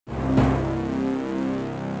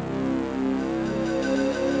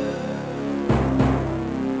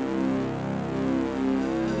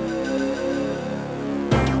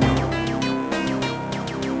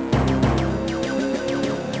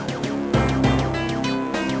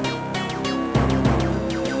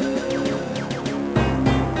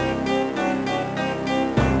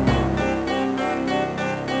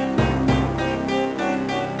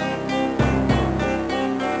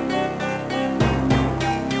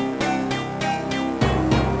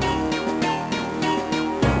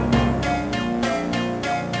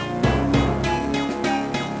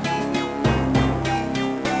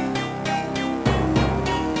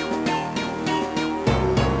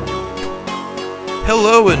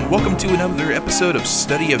Hello and welcome to another episode of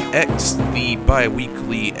Study of X, the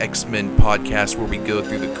bi-weekly X-Men podcast where we go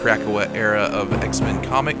through the Krakoa era of X-Men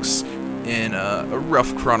comics in a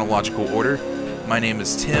rough chronological order. My name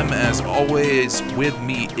is Tim. As always, with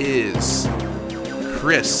me is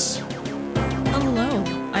Chris. Hello.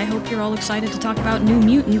 I hope you're all excited to talk about New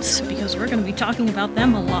Mutants, because we're going to be talking about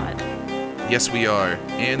them a lot. Yes, we are.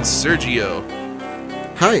 And Sergio.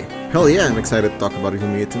 Hi! Hell yeah, I'm excited to talk about New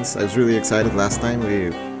Mutants. I was really excited last time we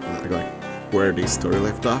where the story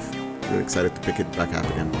left off. Really excited to pick it back up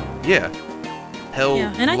again. Yeah.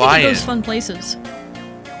 And I think it goes fun places.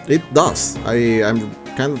 It does. I'm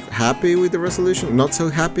kind of happy with the resolution. Not so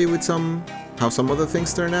happy with how some other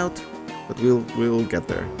things turn out, but we'll get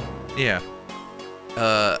there. Yeah.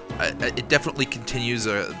 It definitely continues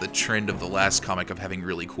the trend of the last comic of having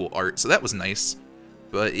really cool art, so that was nice.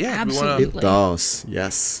 But yeah, absolutely. It does,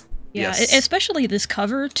 yes. Yeah, yes. Especially this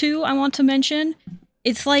cover, too, I want to mention.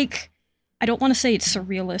 It's like, I don't want to say it's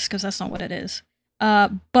surrealist, because that's not what it is.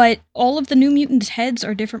 But all of the New Mutants' heads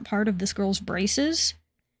are different part of this girl's braces.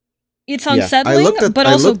 It's unsettling, but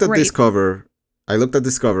also I looked at great. this cover. I looked at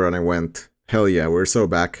this cover and I went, hell yeah, we're so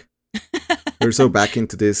back. We're so back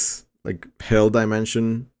into this, like, hell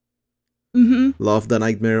dimension. Mm-hmm. Love the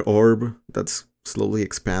nightmare orb that's slowly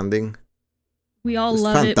expanding. We all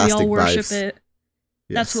love it. We all worship vibes. it.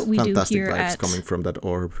 Yes, That's what we do here vibes at coming from that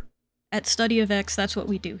orb. At Study of X. That's what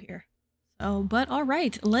we do here. But all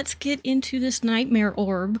right, let's get into this nightmare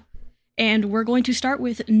orb, and we're going to start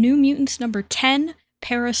with New Mutants number 10,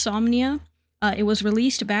 Parasomnia. It was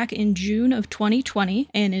released back in June of 2020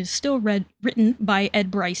 and is still written by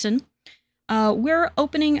Ed Bryson. We're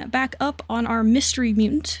opening back up on our mystery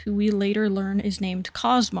mutant, who we later learn is named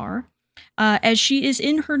Cosmar, as she is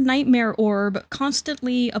in her nightmare orb,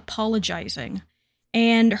 constantly apologizing.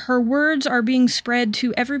 And her words are being spread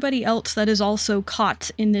to everybody else that is also caught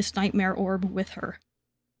in this nightmare orb with her.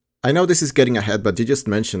 I know this is getting ahead, but you just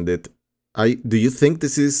mentioned it. Do you think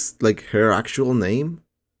this is, like, her actual name?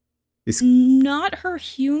 Not her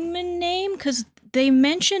human name, because they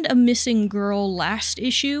mentioned a missing girl last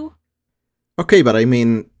issue. Okay, but I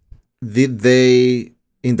mean, did they,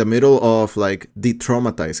 in the middle of, like,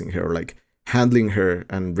 de-traumatizing her, like, handling her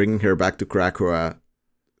and bringing her back to Krakoa,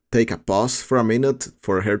 take a pause for a minute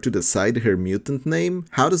for her to decide her mutant name?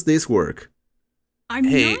 How does this work? I'm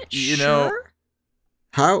not sure.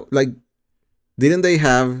 How, like, didn't they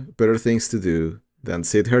have better things to do than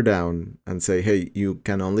sit her down and say, hey, you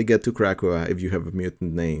can only get to Krakoa if you have a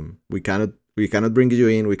mutant name. We cannot bring you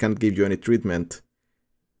in, we cannot give you any treatment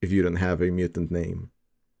if you don't have a mutant name.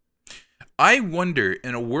 I wonder,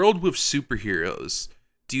 in a world with superheroes,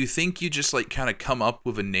 do you think you just, like, kind of come up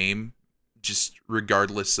with a name just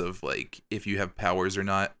regardless of, like, if you have powers or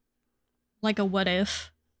not? Like a what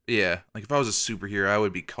if? Yeah, like if I was a superhero, I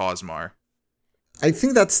would be Cosmar. I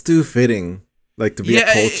think that's too fitting, like, to be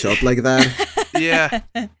a cold shot like that. Yeah.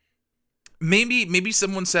 Maybe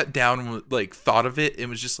someone sat down and, like, thought of it and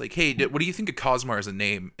was just like, hey, what do you think of Cosmar as a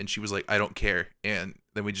name? And she was like, I don't care. And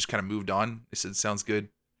then we just kind of moved on. I said, sounds good.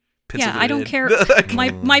 Yeah, I don't care.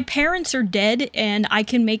 My parents are dead, and I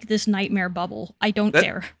can make this nightmare bubble. I don't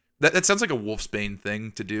care. That sounds like a Wolfsbane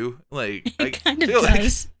thing to do. Like, it kind of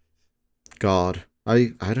does. God,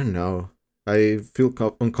 I don't know. I feel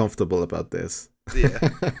uncomfortable about this. Yeah.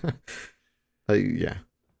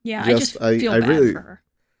 Yeah, I just feel bad for her.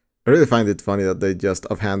 I really find it funny that they just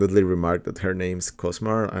offhandedly remarked that her name's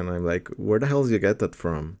Cosmar, and I'm like, where the hell did you get that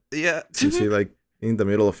from? Yeah. Is she, like, in the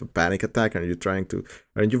middle of a panic attack, and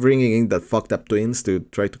aren't you bringing in that fucked up twins to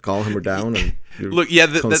try to calm her down? And you're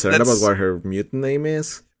concerned about what her mutant name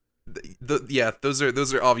is? Those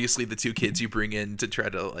are obviously the two kids you bring in to try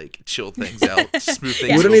to, like, chill things out, smooth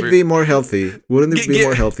things Wouldn't over. it be more healthy? Wouldn't it be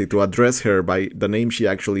more healthy to address her by the name she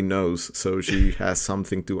actually knows, so she has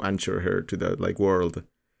something to answer her to the, like, world,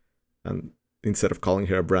 and instead of calling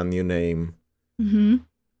her a brand new name? Mm-hmm.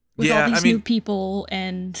 With all these new people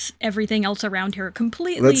and everything else around her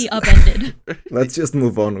completely upended. Let's just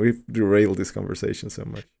move on. We've derailed this conversation so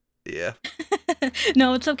much. Yeah.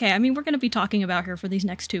 No, it's okay. I mean, we're going to be talking about her for these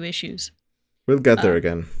next two issues. We'll get there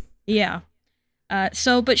again. Yeah.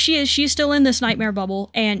 But she's still in this nightmare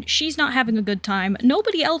bubble, and she's not having a good time.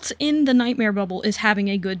 Nobody else in the nightmare bubble is having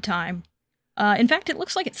a good time. In fact, it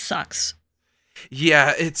looks like it sucks.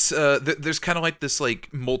 Yeah, it's there's kind of like this,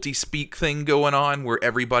 like, multi-speak thing going on where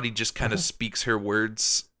everybody just kind of speaks her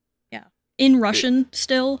words. Yeah. In Russian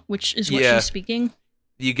still, which is what she's speaking.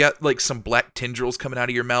 You got, like, some black tendrils coming out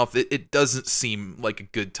of your mouth. It doesn't seem like a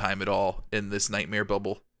good time at all in this nightmare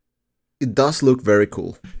bubble. It does look very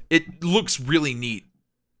cool. It looks really neat.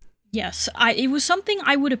 Yes, it was something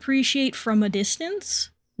I would appreciate from a distance,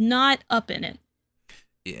 not up in it.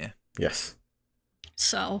 Yeah. Yes.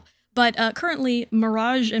 So, but currently,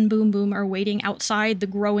 Mirage and Boom Boom are waiting outside the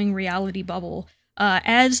growing reality bubble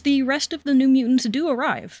as the rest of the New Mutants do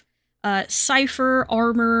arrive. Cypher,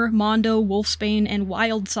 Armor, Mondo, Wolfsbane, and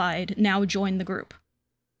Wildside now join the group.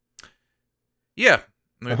 Yeah,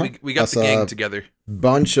 we got the gang together.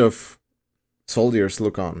 Bunch of soldiers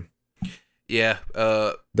look on. Yeah.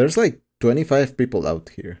 There's like 25 people out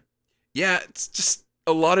here. Yeah, it's just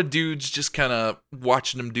a lot of dudes just kind of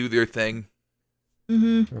watching them do their thing.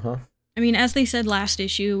 Mm-hmm. Uh-huh. I mean, as they said last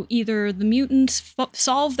issue, either the mutants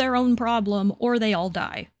solve their own problem or they all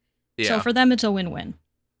die. Yeah. So for them, it's a win-win.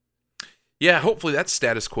 Yeah, hopefully that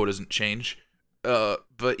status quo doesn't change.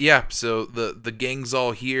 But yeah, so the gang's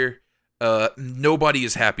all here. Nobody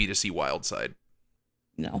is happy to see Wildside.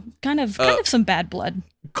 No, kind of some bad blood.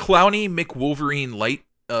 Clowny McWolverine Light.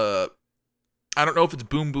 I don't know if it's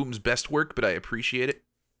Boom Boom's best work, but I appreciate it.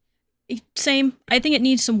 Same. I think it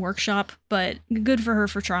needs some workshop, but good for her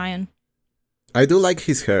for trying. I do like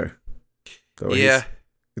his hair. Yeah.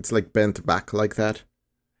 It's like bent back like that.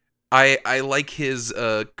 I like his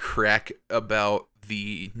crack about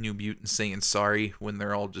the New Mutants saying sorry when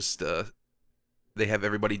they're all just they have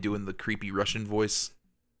everybody doing the creepy Russian voice.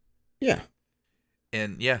 Yeah.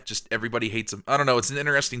 And yeah, just everybody hates him. I don't know, it's an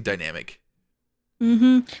interesting dynamic.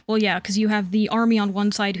 Mm-hmm. Well, yeah, because you have the army on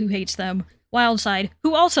one side who hates them, Wildside,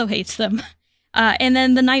 who also hates them. And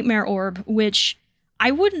then the Nightmare Orb, which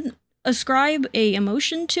I wouldn't ascribe a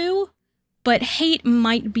emotion to, but hate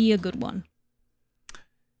might be a good one.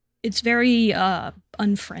 It's very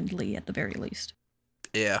unfriendly at the very least.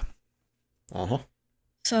 Yeah. Uh-huh.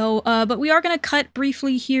 So, but we are going to cut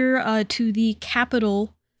briefly here to the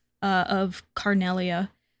capital of Carnelia,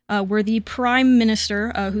 where the Prime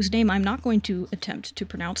Minister, whose name I'm not going to attempt to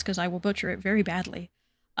pronounce because I will butcher it very badly,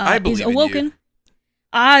 is awoken.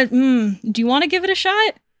 Do you want to give it a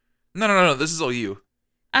shot? No. This is all you.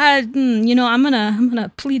 I'm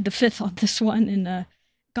gonna plead the fifth on this one and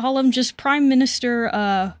call him just Prime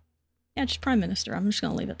Minister. Just Prime Minister. I'm just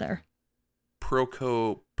gonna leave it there.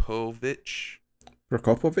 Prokopovich.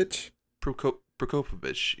 Prokopovich.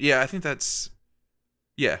 Yeah, I think that's.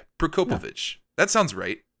 Yeah, Prokopovich. Yeah. That sounds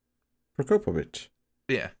right. Prokopovich.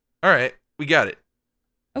 Yeah. All right, we got it.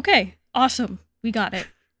 Okay, awesome. We got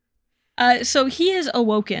it. So he is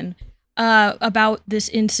awoken about this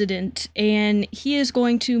incident, and he is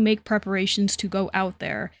going to make preparations to go out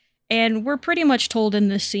there. And we're pretty much told in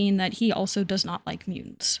this scene that he also does not like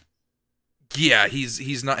mutants. Yeah,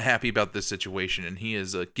 he's not happy about this situation, and he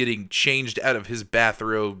is getting changed out of his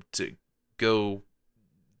bathrobe to go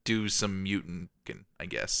do some mutant, I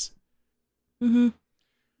guess. Mm-hmm.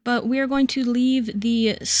 But we are going to leave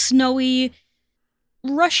the snowy,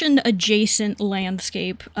 Russian-adjacent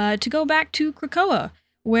landscape to go back to Krakoa,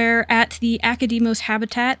 where at the Academos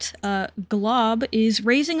habitat, Glob is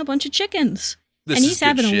raising a bunch of chickens. And he's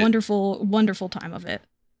having a wonderful, wonderful time of it.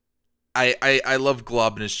 I love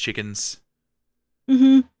Glob and his chickens.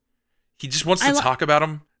 Mm-hmm. He just wants to talk about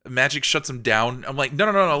them. Magic shuts him down. I'm like,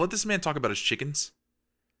 no. Let this man talk about his chickens.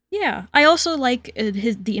 Yeah, I also like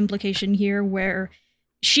the implication here where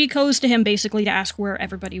she goes to him basically to ask where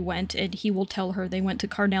everybody went, and he will tell her they went to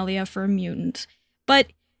Carnelia for a mutant. But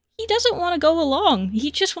he doesn't want to go along.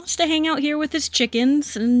 He just wants to hang out here with his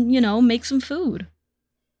chickens and, make some food.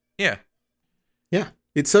 Yeah. Yeah,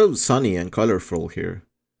 it's so sunny and colorful here.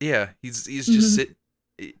 Yeah, he's just sitting.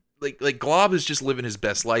 Like Glob is just living his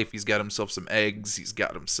best life. He's got himself some eggs. He's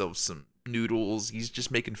got himself some noodles. He's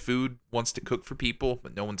just making food. Wants to cook for people,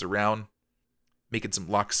 but no one's around. Making some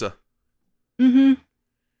laksa. Mm-hmm.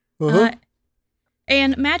 Uh-huh.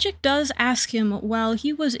 And Magic does ask him, while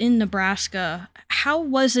he was in Nebraska, how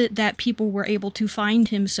was it that people were able to find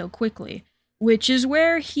him so quickly? Which is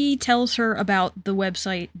where he tells her about the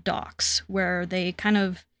website Docs, where they kind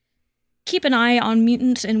of keep an eye on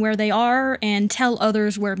mutants and where they are, and tell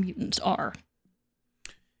others where mutants are.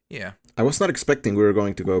 Yeah. I was not expecting we were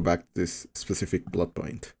going to go back to this specific plot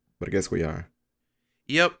point, but I guess we are.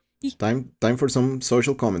 Yep. Time for some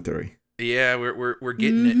social commentary. Yeah, we're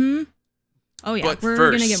getting it. Oh yeah, but we're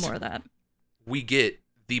first, gonna get more of that. We get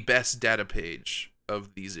the best data page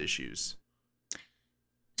of these issues.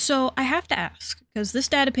 So I have to ask, because this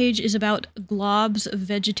data page is about Glob's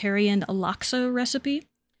vegetarian laksa recipe.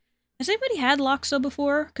 Has anybody had laksa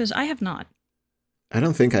before? Because I have not. I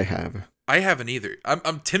don't think I have. I haven't either.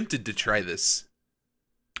 I'm tempted to try this.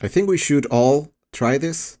 I think we should all try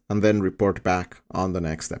this and then report back on the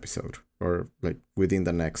next episode, or like within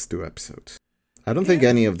the next 2 episodes. I don't think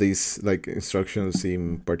any of these instructions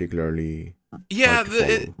seem particularly Yeah,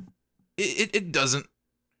 It doesn't.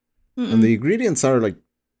 And the ingredients are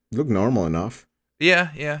look normal enough.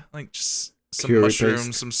 Yeah, like just some Curry mushrooms,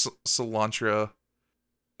 paste. some cilantro.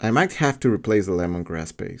 I might have to replace the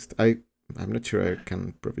lemongrass paste. I'm not sure I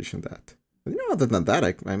can provision that. But other than that,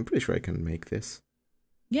 I'm pretty sure I can make this.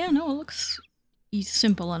 Yeah, no, it looks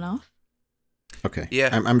simple enough. Okay. Yeah.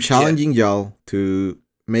 I'm challenging y'all to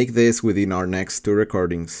make this within our next 2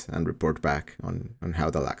 recordings and report back on how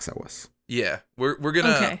the Laksa was. Yeah, we're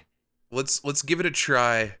gonna Okay. let's give it a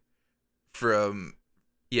try.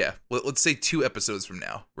 Let's say 2 episodes from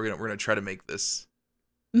now. We're gonna try to make this.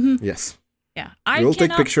 Mm-hmm. Yes. Yeah, We'll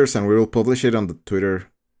take pictures and we will publish it on the Twitter.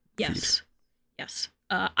 Yes.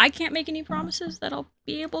 I can't make any promises that I'll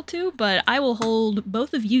be able to, but I will hold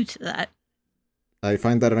both of you to that. I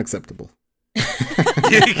find that unacceptable.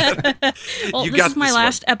 Well, You this got is my this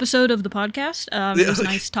last episode of the podcast. It was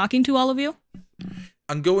nice talking to all of you.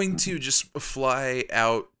 I'm going to just fly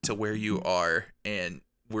out to where you are, and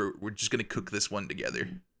we're just gonna cook this one together.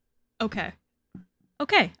 Okay,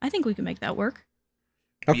 I think we can make that work.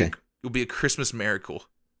 Okay. It'll be a Christmas miracle.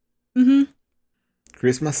 Mm-hmm.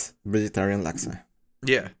 Christmas vegetarian laksa.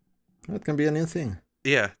 Yeah. That can be a new thing.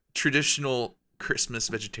 Yeah, traditional Christmas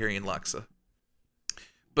vegetarian laksa.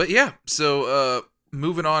 But yeah, so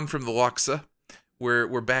moving on from the laksa,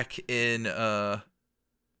 we're back in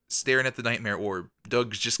staring at the nightmare orb.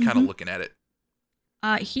 Doug's just kind of looking at it.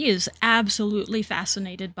 He is absolutely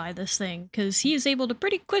fascinated by this thing, because he is able to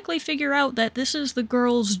pretty quickly figure out that this is the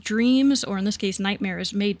girl's dreams, or in this case,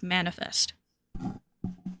 nightmares, made manifest.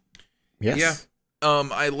 Yes. Yeah.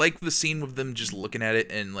 I like the scene with them just looking at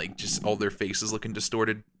it and like just all their faces looking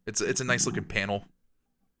distorted. It's a nice looking panel.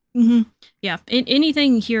 Mm-hmm. Yeah.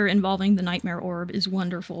 Anything here involving the nightmare orb is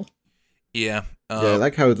wonderful. Yeah. I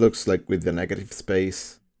like how it looks like with the negative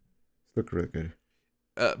space. Look really good.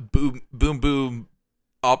 Boom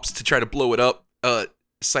opts to try to blow it up.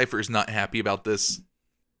 Cypher is not happy about this.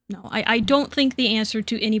 No, I don't think the answer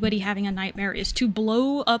to anybody having a nightmare is to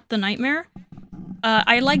blow up the nightmare.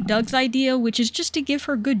 I like Doug's idea, which is just to give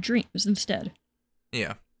her good dreams instead.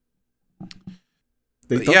 Yeah.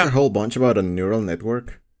 They talk a whole bunch about a neural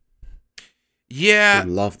network. Yeah. I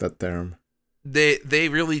love that term. They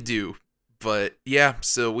really do. But yeah,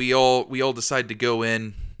 so we all decide to go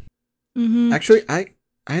in. Mm-hmm. Actually,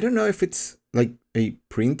 I don't know if it's like a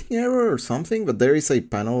printing error or something, but there is a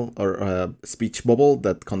panel or a speech bubble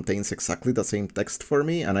that contains exactly the same text for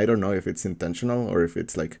me, and I don't know if it's intentional or if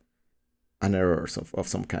it's like an error of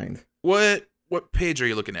some kind. What page are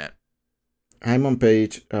you looking at? I'm on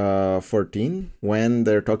page 14. When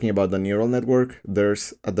they're talking about the neural network,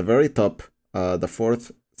 there's at the very top, the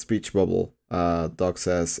 4th speech bubble. Doc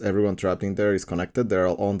says everyone trapped in there is connected. They're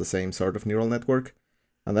all on the same sort of neural network.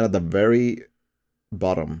 And then at the very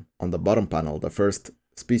bottom, on the bottom panel, the first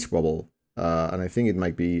speech bubble, and I think it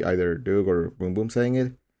might be either Doug or Boom Boom saying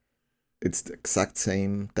it, it's the exact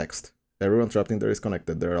same text. Everyone trapped in there is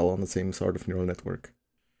connected. They're all on the same sort of neural network.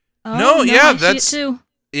 Oh, yeah, I that's see it too.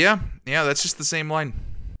 Yeah, that's just the same line.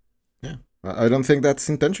 Yeah, I don't think that's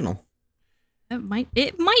intentional. It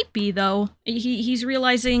might be though. He's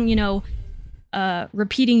realizing,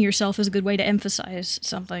 repeating yourself is a good way to emphasize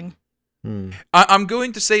something. I'm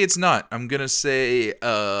going to say it's not. I'm gonna say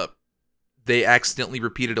they accidentally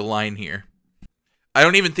repeated a line here. I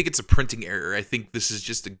don't even think it's a printing error. I think this is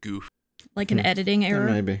just a goof. Like an editing error?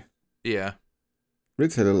 Yeah, maybe. Yeah.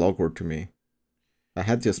 It's a little awkward to me. I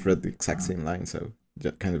had just read the exact same line, so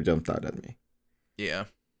that kind of jumped out at me. Yeah.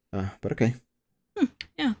 But okay.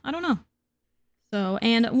 Yeah, I don't know. So,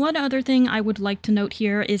 and one other thing I would like to note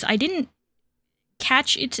here is I didn't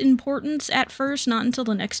catch its importance at first, not until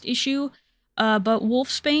the next issue, but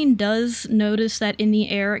Wolfsbane does notice that in the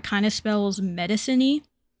air it kind of spells medicine-y.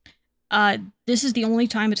 This is the only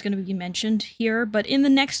time it's going to be mentioned here, but in the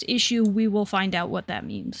next issue we will find out what that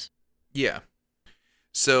means. Yeah.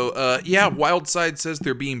 So, Wildside says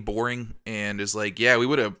they're being boring and is like, yeah, we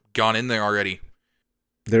would have gone in there already.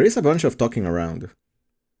 There is a bunch of talking around.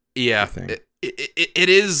 Yeah. It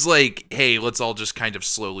is like, hey, let's all just kind of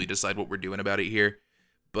slowly decide what we're doing about it here.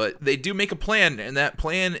 But they do make a plan, and that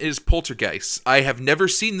plan is Poltergeist. I have never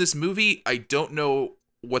seen this movie. I don't know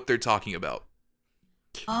what they're talking about.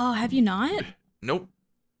 Oh, have you not? Nope.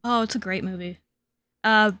 Oh, it's a great movie.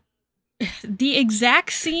 The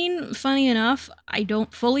exact scene, funny enough, I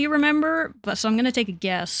don't fully remember, so I'm going to take a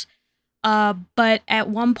guess. But at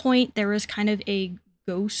one point, there is kind of a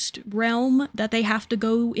ghost realm that they have to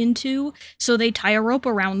go into, so they tie a rope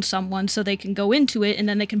around someone so they can go into it, and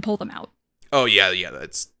then they can pull them out. Oh, yeah, yeah.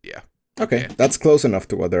 Okay, that's close enough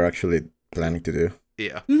to what they're actually planning to do.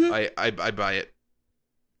 Yeah, Mm-hmm. I buy it.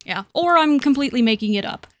 Yeah, or I'm completely making it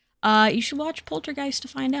up. You should watch Poltergeist to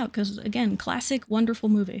find out, because, again, classic, wonderful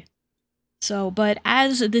movie. So, but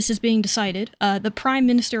as this is being decided, the Prime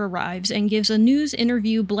Minister arrives and gives a news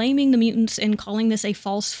interview blaming the mutants and calling this a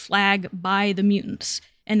false flag by the mutants,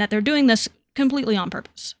 and that they're doing this completely on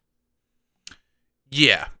purpose.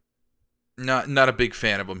 Yeah. Not a big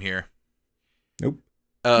fan of him here. Nope.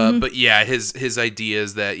 But yeah, his idea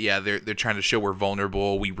is that they're trying to show we're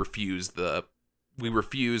vulnerable. We refuse the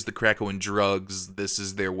Krakoan drugs. This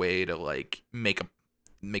is their way to like make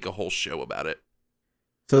a whole show about it.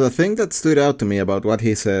 So the thing that stood out to me about what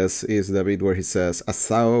he says is the bit where he says, "As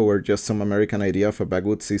though we're just some American idea of a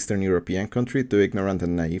backwoods Eastern European country, too ignorant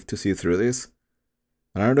and naive to see through this."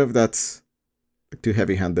 And I don't know if that's too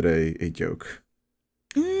heavy-handed a joke.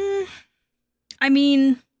 I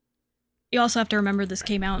mean, you also have to remember this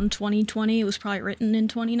came out in 2020. It was probably written in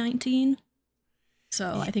 2019.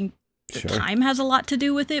 So I think the time has a lot to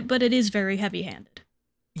do with it, but it is very heavy-handed.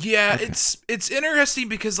 Yeah, okay. It's interesting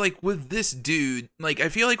because, like, with this dude, like, I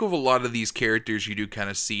feel like with a lot of these characters, you do kind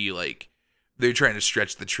of see, like, they're trying to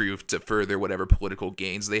stretch the truth to further whatever political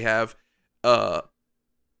gains they have.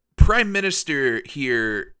 Prime Minister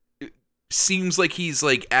here seems like he's,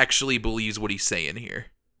 like, actually believes what he's saying here.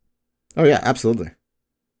 Oh, yeah, absolutely.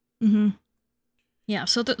 Mm-hmm. Yeah,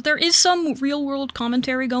 so there is some real-world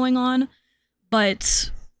commentary going on,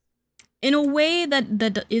 but in a way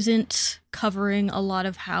that isn't covering a lot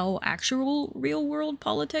of how actual real-world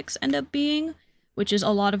politics end up being, which is a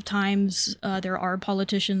lot of times there are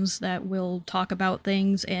politicians that will talk about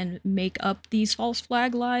things and make up these false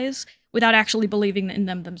flag lies without actually believing in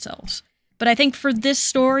them themselves. But I think for this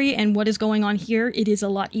story and what is going on here, it is a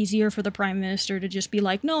lot easier for the Prime Minister to just be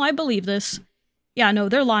like, no, I believe this. Yeah, no,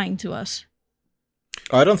 they're lying to us.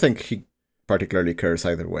 I don't think he particularly cares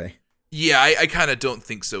either way. Yeah, I kind of don't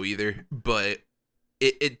think so either, but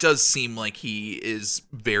it does seem like he is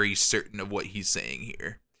very certain of what he's saying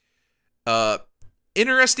here.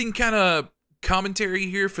 Interesting kind of commentary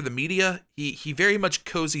here for the media. He very much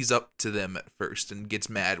cozies up to them at first and gets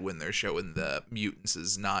mad when they're showing the mutants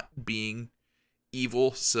as not being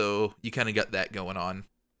evil, so you kind of got that going on.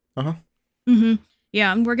 Uh-huh. Mm-hmm.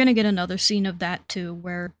 Yeah, and we're going to get another scene of that too,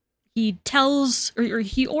 where he tells, or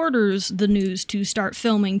he orders the news to start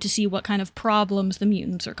filming to see what kind of problems the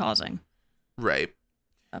mutants are causing. Right.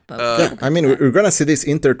 Yeah, I mean, we're going to see this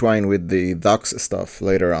intertwine with the Docs stuff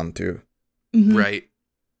later on too. Mm-hmm. Right.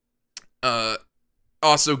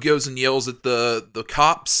 Also goes and yells at the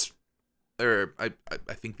cops, or I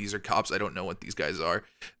think these are cops, I don't know what these guys are,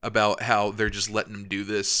 about how they're just letting them do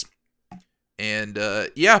this. And,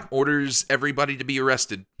 orders everybody to be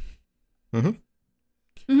arrested. Mm-hmm.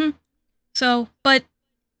 Mm-hmm. So, but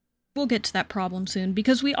we'll get to that problem soon,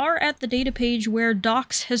 because we are at the data page where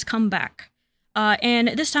Docs has come back. And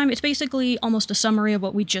this time it's basically almost a summary of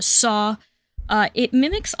what we just saw. It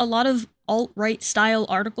mimics a lot of alt-right style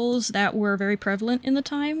articles that were very prevalent in the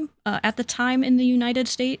time, at the time in the United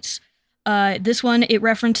States. This one, it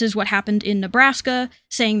references what happened in Nebraska,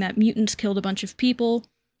 saying that mutants killed a bunch of people.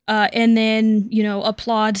 And then,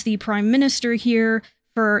 applauds the Prime Minister here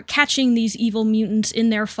for catching these evil mutants in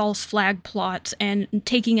their false flag plots and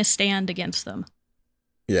taking a stand against them.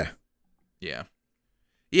 Yeah. Yeah.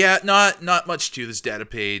 Yeah, not much to this data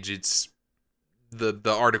page. It's the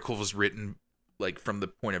article was written like from the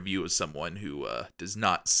point of view of someone who does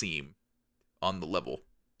not seem on the level.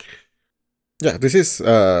 Yeah, this is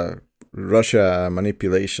Russia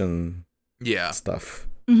manipulation stuff.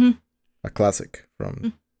 Mm-hmm. A classic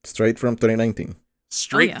straight from 2019.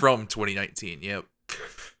 Straight from 2019, yep.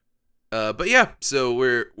 But yeah, so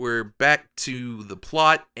we're back to the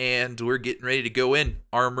plot, and we're getting ready to go in.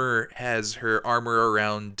 Armor has her armor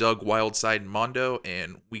around Doug, Wildside, and Mondo,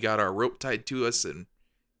 and we got our rope tied to us, and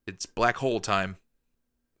it's black hole time.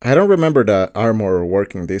 I don't remember the armor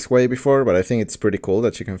working this way before, but I think it's pretty cool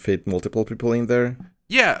that you can fit multiple people in there.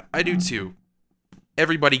 Yeah, I do too.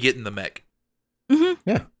 Everybody get in the mech. Mm-hmm.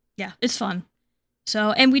 Yeah. Yeah, it's fun.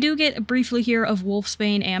 So, and we do get briefly here of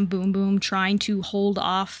Wolfsbane and Boom Boom trying to hold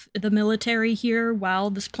off the military here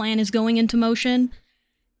while this plan is going into motion.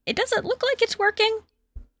 It doesn't look like it's working.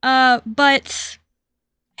 But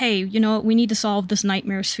hey, we need to solve this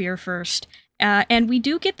nightmare sphere first. And we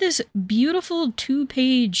do get this beautiful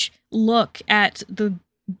 2-page look at the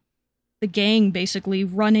gang basically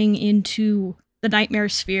running into the nightmare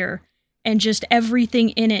sphere and just everything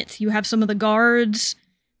in it. You have some of the guards.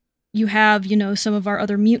 You have, some of our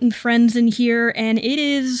other mutant friends in here, and it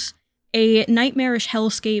is a nightmarish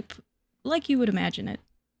hellscape like you would imagine it.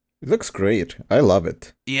 It looks great. I love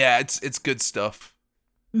it. Yeah, it's good stuff.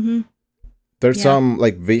 Mm-hmm. There's some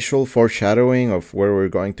visual foreshadowing of where we're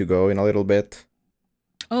going to go in a little bit.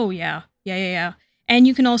 Oh, yeah. Yeah. And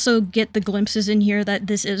you can also get the glimpses in here that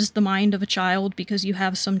this is the mind of a child because you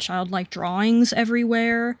have some childlike drawings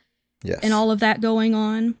everywhere. Yes. And all of that going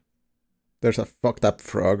on. There's a fucked up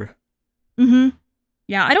frog. Mm-hmm.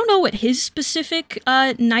 Yeah, I don't know what his specific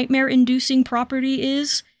nightmare-inducing property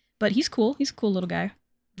is, but he's cool. He's a cool little guy.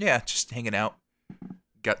 Yeah, just hanging out.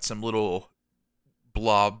 Got some little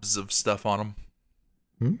blobs of stuff on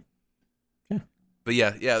him. Yeah. But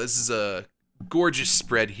yeah, this is a gorgeous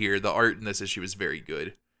spread here. The art in this issue is very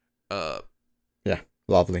good. Yeah,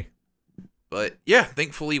 lovely. But yeah,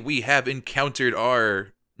 thankfully we have encountered our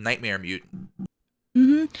nightmare mutant.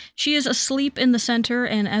 Mm-hmm. She is asleep in the center,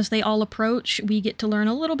 and as they all approach, we get to learn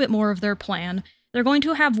a little bit more of their plan. They're going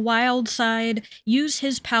to have Wildside use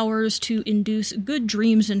his powers to induce good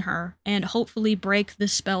dreams in her, and hopefully break the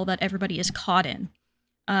spell that everybody is caught in.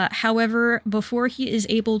 However, before he is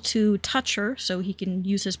able to touch her, so he can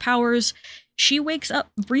use his powers, she wakes up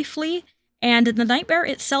briefly, and the nightmare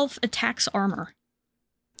itself attacks Armor.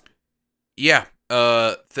 Yeah,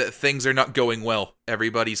 things are not going well.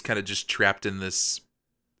 Everybody's kind of just trapped in this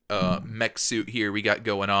mech suit here we got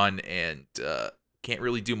going on, and can't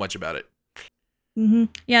really do much about it. Mm-hmm.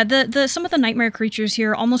 Yeah, the some of the nightmare creatures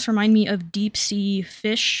here almost remind me of deep sea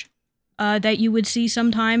fish that you would see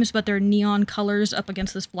sometimes, but they're neon colors up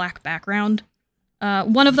against this black background.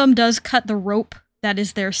 One of them does cut the rope that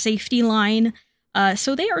is their safety line,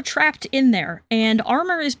 so they are trapped in there, and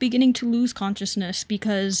Armor is beginning to lose consciousness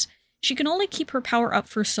because she can only keep her power up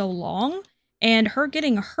for so long, and her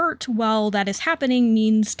getting hurt while that is happening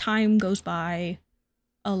means time goes by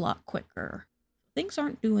a lot quicker. Things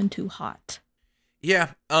aren't doing too hot.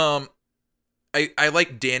 Yeah, I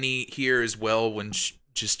like Danny here as well when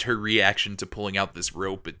just her reaction to pulling out this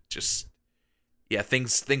rope. It just, yeah,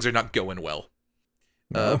 things are not going well.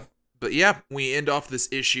 No. But yeah, we end off this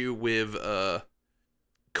issue with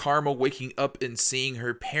Karma waking up and seeing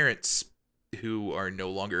her parents, who are no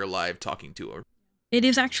longer alive, talking to her. It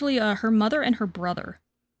is actually her mother and her brother.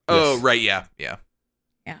 Oh, Yes. right, yeah.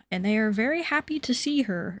 Yeah, and they are very happy to see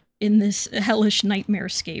her in this hellish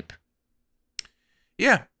nightmare-scape.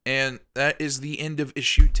 Yeah, and that is the end of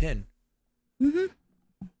issue 10. Mm-hmm.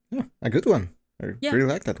 Yeah, a good one. I really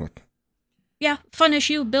like that one. Yeah, fun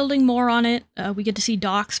issue, building more on it. We get to see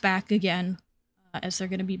Doc's back again, as they're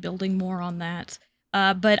going to be building more on that.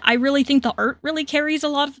 But I really think the art really carries a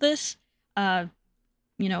lot of this.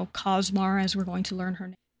 Cosmar, as we're going to learn her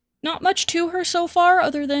name. Not much to her so far,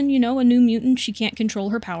 other than, a new mutant. She can't control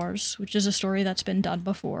her powers, which is a story that's been done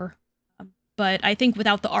before. But I think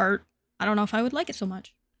without the art, I don't know if I would like it so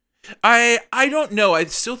much. I don't know. I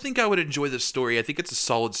still think I would enjoy this story. I think it's a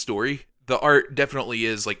solid story. The art definitely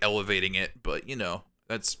is like elevating it, but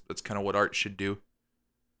that's kind of what art should do.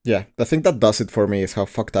 Yeah, the thing that does it for me is how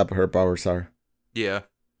fucked up her powers are. Yeah.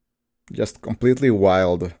 Just completely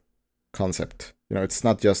wild concept. It's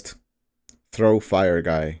not just throw fire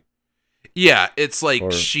guy. Yeah, it's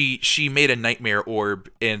like she made a nightmare orb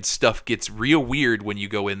and stuff gets real weird when you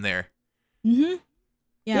go in there. Mm-hmm.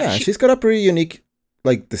 Yeah, she's got a pretty unique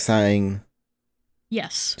design.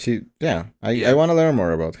 Yes. I want to learn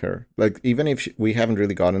more about her. Even if we haven't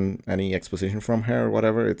really gotten any exposition from her or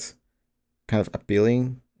whatever, it's kind of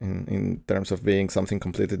appealing in terms of being something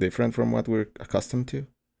completely different from what we're accustomed to.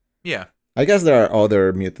 Yeah. I guess there are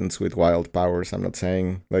other mutants with wild powers. I'm not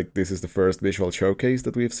saying this is the first visual showcase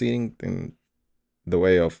that we've seen in the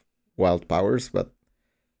way of wild powers, but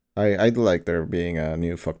I do like there being a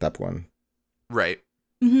new fucked up one. Right.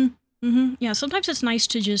 Mm-hmm. Mm-hmm. Yeah, sometimes it's nice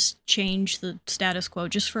to just change the status quo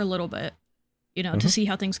just for a little bit, to see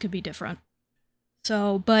how things could be different.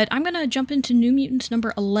 So, but I'm going to jump into New Mutants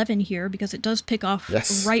number 11 here because it does pick off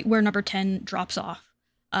right where number 10 drops off.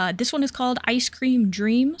 This one is called Ice Cream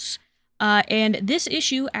Dreams. And this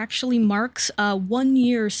issue actually marks 1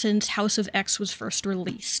 year since House of X was first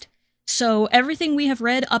released. So everything we have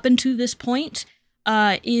read up until this point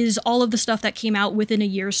is all of the stuff that came out within a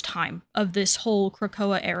year's time of this whole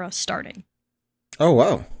Krakoa era starting. Oh,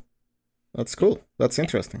 wow. That's cool. That's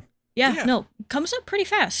interesting. Yeah, no, comes up pretty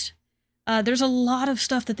fast. There's a lot of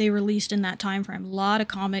stuff that they released in that time frame. A lot of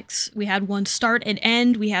comics. We had one start and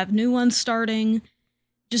end. We have new ones starting.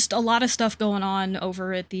 Just a lot of stuff going on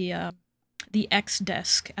over at the X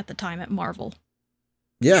desk at the time at Marvel.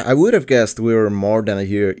 Yeah, I would have guessed we were more than a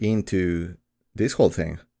year into this whole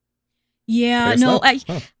thing. Yeah, no,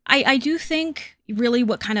 I do think really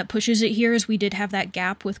what kind of pushes it here is we did have that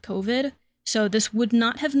gap with COVID. So this would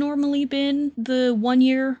not have normally been the 1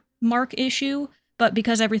 year mark issue, but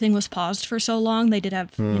because everything was paused for so long, they did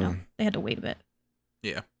have, they had to wait a bit.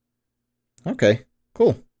 Yeah. Okay,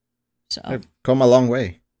 cool. So I've come a long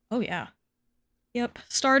way. Oh, yeah. Yep.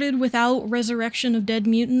 Started without Resurrection of Dead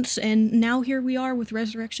Mutants, and now here we are with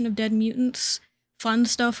Resurrection of Dead Mutants. Fun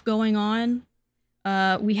stuff going on.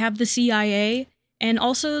 We have the CIA, and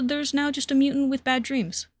also there's now just a mutant with bad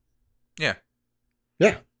dreams. Yeah.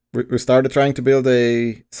 Yeah. We started trying to build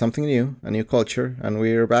something new, a new culture, and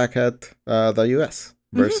we're back at the US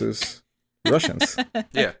versus Russians.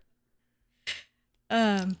 Yeah.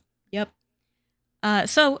 Yep.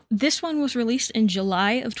 So this one was released in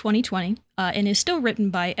July of 2020 and is still written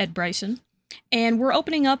by Ed Bryson. And we're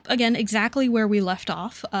opening up, again, exactly where we left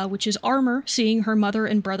off, which is Armor seeing her mother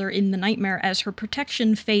and brother in the nightmare as her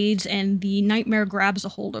protection fades and the nightmare grabs a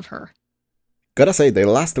hold of her. Gotta say, they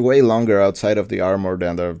last way longer outside of the armor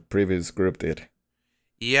than the previous group did.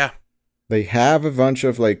 Yeah. They have a bunch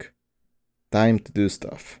of, time to do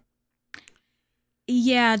stuff.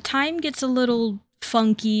 Yeah, time gets a little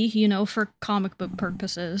funky, for comic book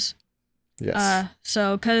purposes. Yes.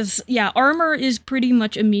 Because Armor is pretty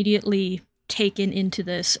much immediately taken into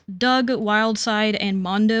this. Doug, Wildside, and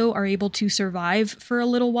Mondo are able to survive for a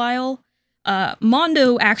little while.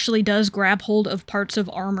 Mondo actually does grab hold of parts of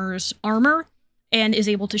Armor's armor and is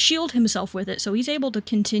able to shield himself with it, so he's able to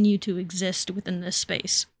continue to exist within this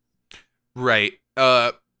space. Right.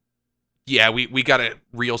 Yeah, we got a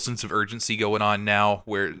real sense of urgency going on now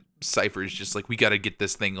where Cypher's just we got to get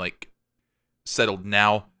this thing, settled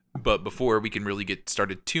now. But before we can really get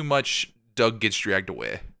started too much, Doug gets dragged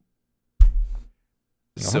away.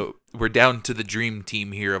 Uh-huh. So we're down to the dream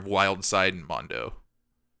team here of Wildside and Mondo.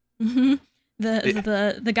 Mm-hmm.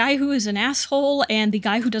 The guy who is an asshole and the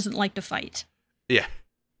guy who doesn't like to fight. Yeah.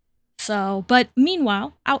 So, but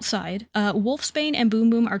meanwhile, outside, Wolfsbane and Boom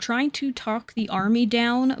Boom are trying to talk the army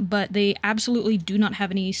down, but they absolutely do not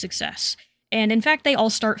have any success. And in fact, they all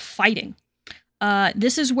start fighting.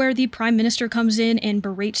 This is where the Prime Minister comes in and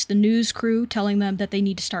berates the news crew, telling them that they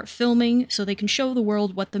need to start filming so they can show the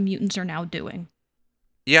world what the mutants are now doing.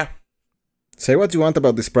 Yeah. Say what you want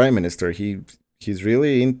about this Prime Minister. He's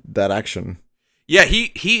really in that action. Yeah,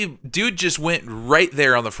 he dude just went right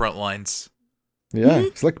there on the front lines. Yeah,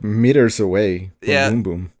 It's meters away from Boom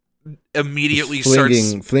Boom. Immediately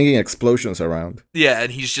starts flinging explosions around. Yeah,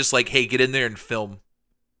 and he's just hey, get in there and film.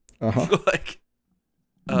 Uh-huh.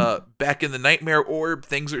 Back in the Nightmare Orb,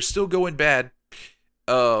 things are still going bad.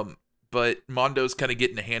 But Mondo's kind of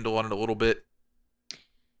getting a handle on it a little bit.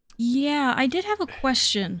 Yeah, I did have a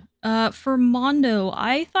question. For Mondo,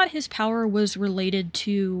 I thought his power was related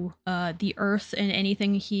to the Earth, and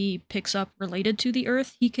anything he picks up related to the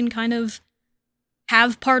Earth, he can kind of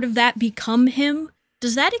have part of that become him.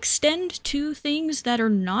 Does that extend to things that are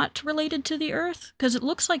not related to the Earth? Because it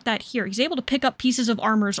looks like that here. He's able to pick up pieces of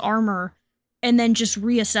Armor's armor and then just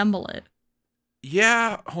reassemble it.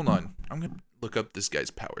 Yeah, hold on. I'm going to look up this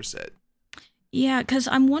guy's power set. Yeah, because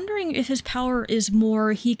I'm wondering if his power is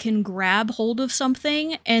more he can grab hold of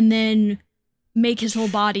something and then make his whole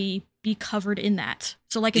body be covered in that.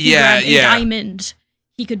 So if he grabbed a diamond,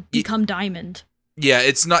 he could become diamond. Yeah,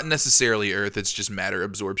 it's not necessarily Earth, it's just matter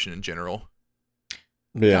absorption in general.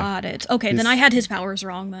 Yeah. Got it. Okay, then I had his powers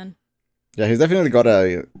wrong then. Yeah, he's definitely got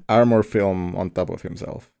a armor film on top of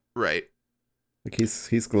himself. Right. He's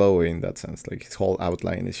glowy in that sense. His whole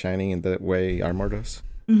outline is shining in the way armor does.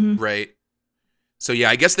 Mm-hmm. Right. So yeah,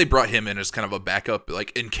 I guess they brought him in as kind of a backup,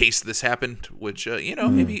 in case this happened, which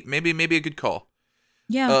maybe a good call.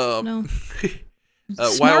 Yeah. No.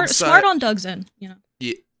 Smart on Doug's end.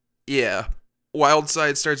 Yeah.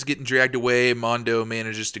 Wildside starts getting dragged away. Mondo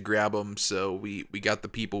manages to grab him, so we got the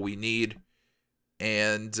people we need,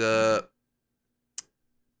 and they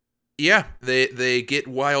get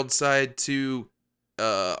Wildside to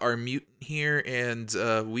our mutant here,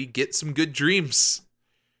 and we get some good dreams.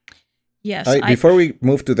 Yes. Before we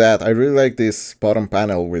move to that, I really like this bottom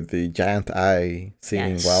panel with the giant eye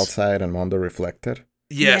seeing Wildside and Mondo reflected.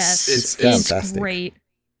 Yes. It's fantastic. It's great.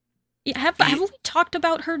 Have we talked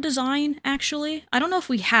about her design, actually? I don't know if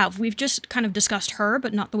we have. We've just kind of discussed her,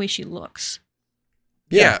 but not the way she looks.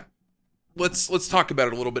 Yeah. Let's talk about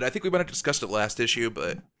it a little bit. I think we might have discussed it last issue,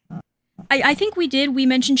 but... I think we did. We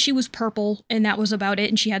mentioned she was purple, and that was about it,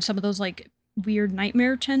 and she had some of those, weird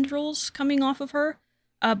nightmare tendrils coming off of her.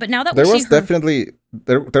 But now that there was definitely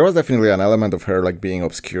an element of her being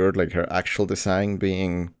obscured, her actual design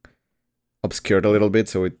being obscured a little bit,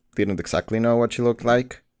 so we didn't exactly know what she looked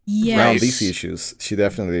like. Yes. Around these issues, she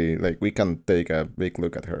definitely we can take a big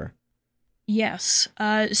look at her. Yes.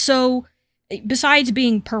 So besides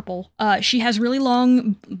being purple, she has really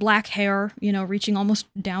long black hair, reaching almost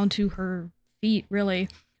down to her feet, really.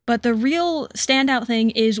 But the real standout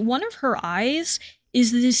thing is one of her eyes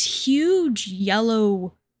is this huge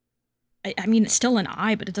yellow I mean, it's still an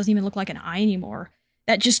eye, but it doesn't even look like an eye anymore.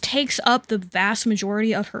 That just takes up the vast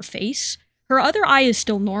majority of her face. Her other eye is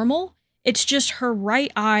still normal. It's just her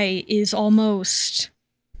right eye is almost...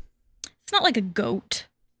 It's not like a goat.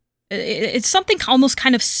 It's something almost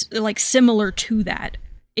kind of like similar to that.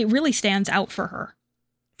 It really stands out for her.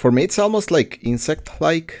 For me, it's almost like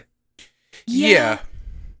insect-like. Yeah.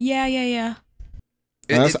 Yeah.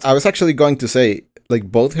 I was actually going to say,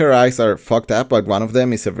 like, both her eyes are fucked up, but one of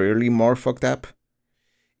them is severely more fucked up.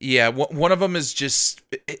 Yeah, one of them is just...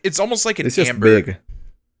 It's almost like an It's just amber. big.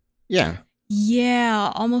 Yeah.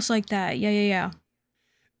 Yeah, almost like that. Yeah.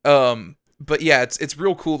 But yeah, it's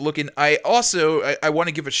real cool looking. I want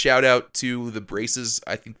to give a shout out to the braces.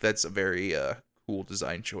 I think that's a very cool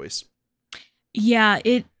design choice. Yeah,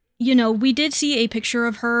 we did see a picture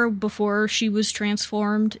of her before she was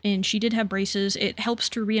transformed, and she did have braces. It helps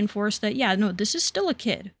to reinforce that, yeah, no, this is still a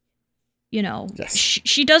kid. Yes.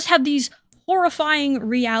 She does have these horrifying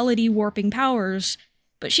reality warping powers,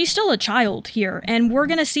 but she's still a child here, and we're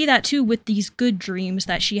gonna see that too with these good dreams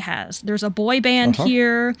that she has. There's a boy band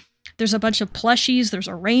here. There's a bunch of plushies. There's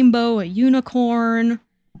a rainbow, a unicorn.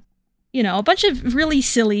 A bunch of really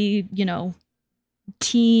silly,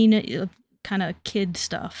 teen kind of kid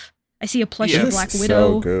stuff. I see a plushie Black Widow.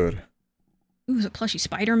 So good. Ooh, there's a plushie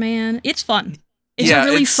Spider-Man. It's fun. It's a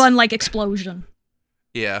really fun, like, explosion.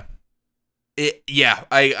 Yeah.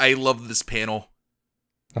 I love this panel.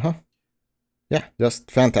 Yeah, just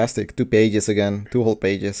fantastic. 2 pages again. 2 whole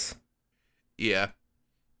pages. Yeah.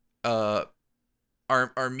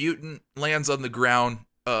 Our mutant lands on the ground,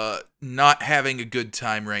 not having a good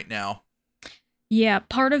time right now. Yeah,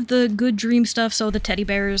 part of the good dream stuff, so the teddy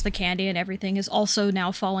bears, the candy, and everything is also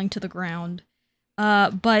now falling to the ground.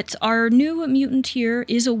 But our new mutant here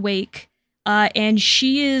is awake, and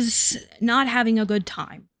she is not having a good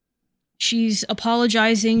time. She's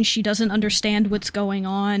apologizing, she doesn't understand what's going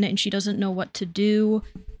on, and she doesn't know what to do.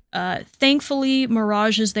 Thankfully,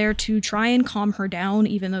 Mirage is there to try and calm her down,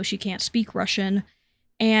 even though she can't speak Russian,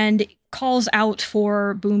 and calls out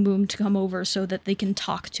for Boom Boom to come over so that they can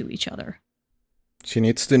talk to each other. She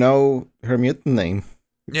needs to know her mutant name.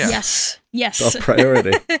 Yeah. Yes. Top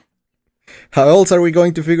priority. How else are we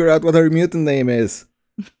going to figure out what her mutant name is?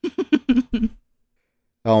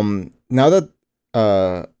 Now that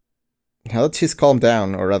she's calmed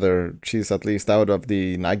down, or rather, she's at least out of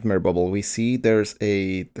the nightmare bubble, we see there's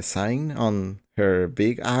a design on her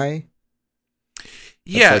big eye.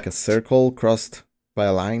 Yeah. It's like a circle crossed by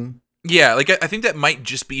a line. Yeah, like I think that might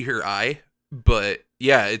just be her eye, but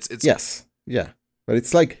yeah, it's Yes, yeah. But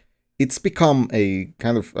it's like, it's become a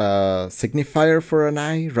kind of signifier for an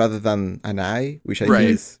eye rather than an eye, which I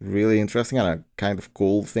think is really interesting and a kind of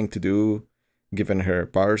cool thing to do, given her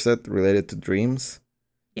power set related to dreams.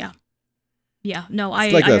 Yeah, no, I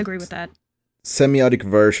agree with that. Semiotic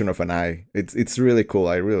version of an eye. It's really cool.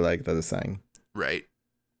 I really like the design. Right.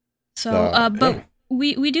 So, but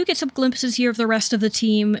we do get some glimpses here of the rest of the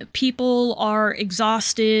team. People are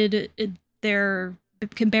exhausted. They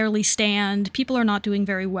can barely stand. People are not doing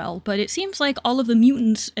very well. But it seems like all of the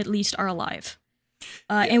mutants, at least, are alive.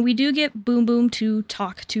 And we do get Boom Boom to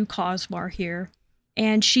talk to Cosmar here.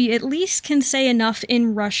 And she at least can say enough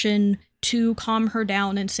in Russian to calm her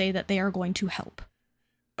down and say that they are going to help.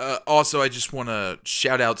 Also, I just want to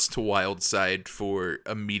shout outs to Wildside for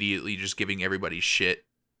immediately just giving everybody shit.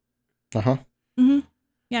 Mm-hmm.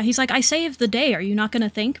 Yeah, he's like, I saved the day. Are you not going to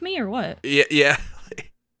thank me or what? Yeah.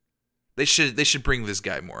 They should bring this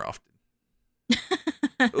guy more often.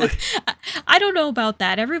 I don't know about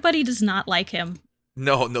that. Everybody does not like him.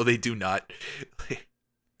 No, they do not.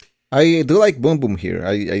 I do like Boom Boom here.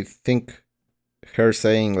 I think her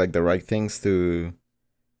saying like the right things to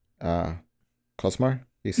Cosmar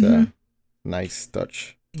is a nice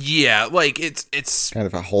touch. Yeah, like it's kind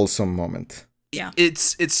of a wholesome moment. Yeah,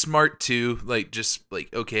 it's smart too. Like, just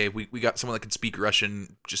like, okay, we got someone that can speak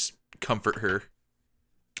Russian. Just comfort her.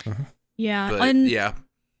 Yeah, but, and yeah.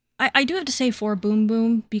 I do have to say for Boom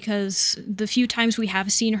Boom, because the few times we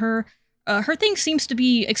have seen her, her thing seems to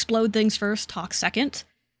be explode things first, talk second.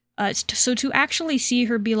 So to actually see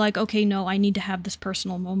her be like, okay, no, I need to have this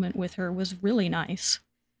personal moment with her was really nice.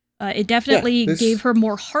 It definitely gave her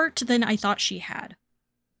more heart than I thought she had.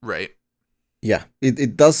 Right. Yeah,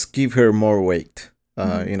 it does give her more weight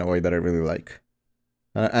in a way that I really like.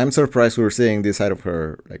 I'm surprised we're seeing this side of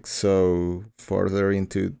her like so further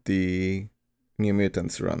into the New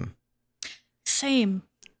Mutants run. Same.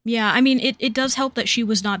 Yeah, I mean, it does help that she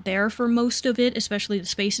was not there for most of it, especially the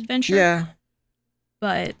space adventure. Yeah.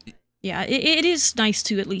 But, yeah, it is nice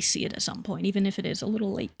to at least see it at some point, even if it is a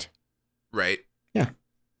little late. Right. Yeah.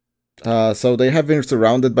 So they have been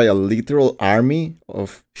surrounded by a literal army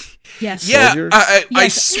of Yes. soldiers. I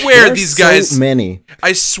Yes. swear There are these so guys. many.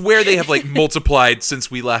 I swear they have like multiplied since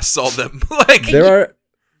we last saw them. Like, There are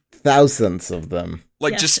thousands of them.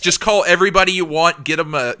 like Yes. just call everybody you want. Get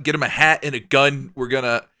them a hat and a gun. We're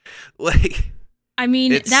gonna like. I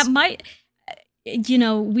mean, It's- that might,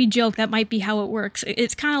 we joke that might be how it works.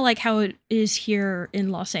 It's kind of like how it is here in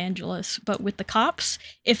Los Angeles, but with the cops.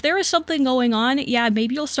 If there is something going on, yeah,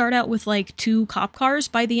 maybe you'll start out with like 2 cop cars.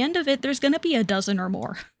 By the end of it, there's going to be a dozen or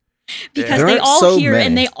more. Because There they are all so hear many.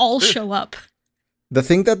 and they all show up. The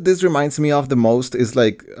thing that this reminds me of the most is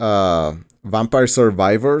like Vampire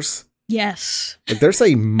Survivors. Yes. Like, there's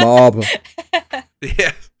a mob,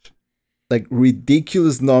 Yeah. like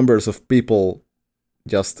ridiculous numbers of people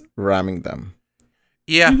just ramming them,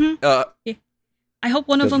 Yeah. Mhm. I hope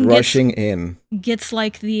one of just them rushing in. gets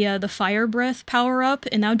like the fire breath power up,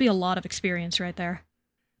 and that would be a lot of experience right there.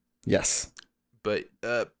 Yes. But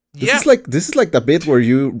This yeah. is like the bit where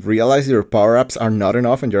you realize your power-ups are not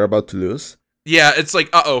enough and you're about to lose. Yeah, it's like,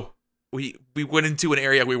 we went into an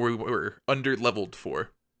area we were under leveled for.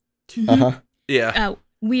 Mhm. Uh-huh. Yeah.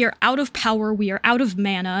 We are out of power. We are out of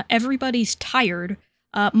mana. Everybody's tired.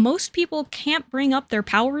 Most people can't bring up their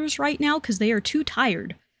powers right now because they are too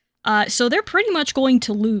tired. So they're pretty much going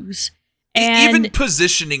to lose. And Even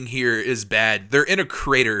positioning here is bad. They're in a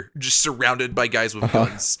crater, just surrounded by guys with Uh-huh.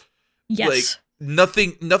 guns. yes.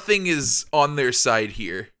 Like nothing is on their side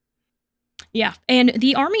here. Yeah, and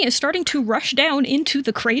the army is starting to rush down into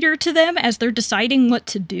the crater to them as they're deciding what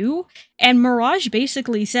to do. And Mirage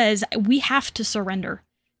basically says, we have to surrender.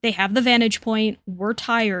 They have the vantage point. We're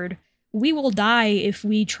tired. We will die if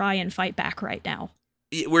we try and fight back right now.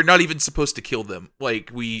 We're not even supposed to kill them.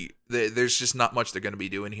 Like there's just not much they're gonna be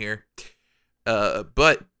doing here.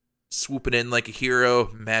 But swooping in like a hero,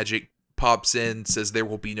 Magic pops in, says there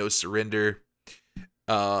will be no surrender.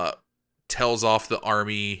 Tells off the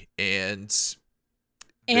army and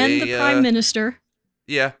The Prime Minister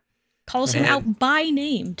yeah. calls him And- out by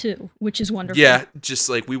name, too, which is wonderful. Yeah, just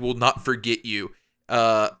like, we will not forget you.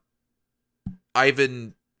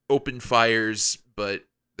 Ivan opened fires, but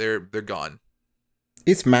they're gone.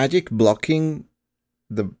 Is Magic blocking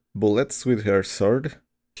the bullets with her sword?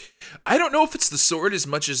 I don't know if it's the sword as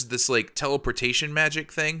much as this like teleportation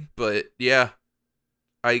magic thing, but yeah,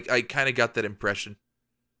 I kind of got that impression.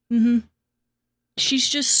 Mm-hmm. She's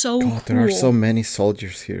just so God, cool. there are so many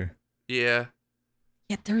soldiers here. Yeah.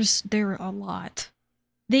 Yeah, there are a lot.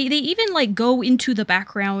 They even like go into the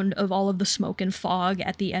background of all of the smoke and fog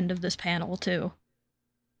at the end of this panel too.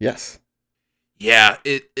 Yes. Yeah,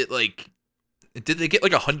 it like, did they get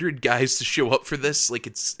like 100 guys to show up for this? Like,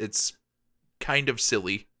 it's kind of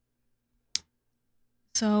silly.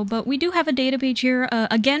 So, but we do have a data page here,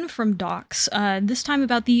 again from Docs, this time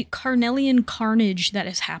about the Carnelian carnage that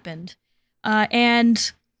has happened.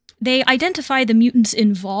 And they identify the mutants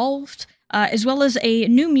involved, as well as a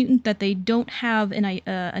new mutant that they don't have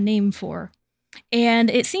a name for. And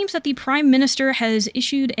it seems that the Prime Minister has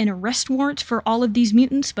issued an arrest warrant for all of these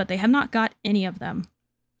mutants, but they have not got any of them.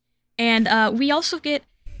 And we also get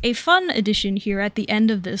a fun addition here at the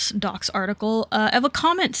end of this Docs article of a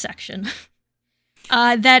comment section.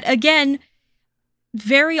 That, again,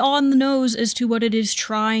 very on the nose as to what it is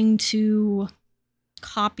trying to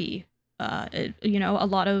copy. A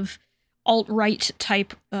lot of alt-right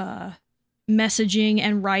type messaging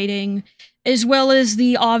and writing, as well as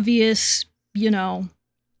the obvious,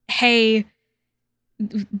 hey,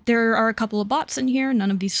 there are a couple of bots in here.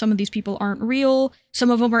 Some of these people aren't real. Some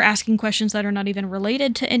of them are asking questions that are not even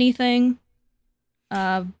related to anything.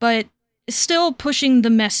 But still pushing the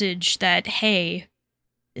message that, hey,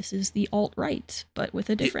 this is the alt-right, but with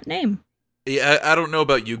a different name. Yeah, I don't know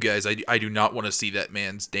about you guys. I do not want to see that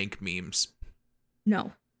man's dank memes.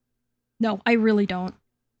 No, I really don't.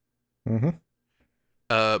 Mm-hmm.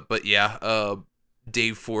 But yeah,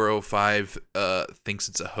 Dave 405 thinks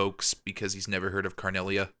it's a hoax because he's never heard of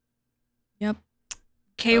Carnelia. Yep.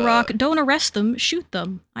 K-Rock, don't arrest them, shoot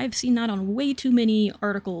them. I've seen that on way too many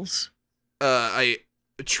articles.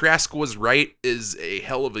 Trask was right is a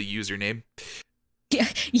hell of a username.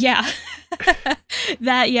 Yeah.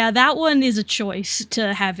 That one is a choice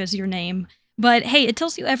to have as your name. But hey, it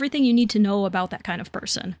tells you everything you need to know about that kind of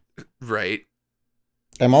person. Right.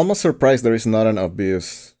 I'm almost surprised there is not an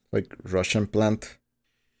obvious like Russian plant.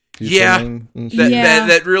 Yeah. username in here.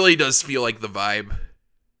 That really does feel like the vibe.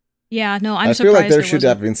 Yeah, no, I'm I surprised feel like there should wasn't.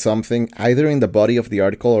 have been something either in the body of the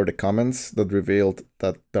article or the comments that revealed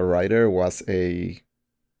that the writer was a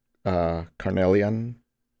Carnelian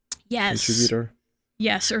Yes. contributor.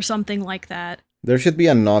 Yes, or something like that. There should be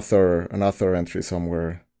an author entry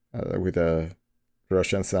somewhere with a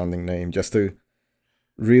Russian sounding name, just to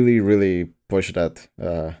really, really push that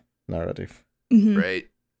narrative. Mm-hmm. Right.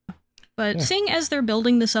 But Yeah. seeing as they're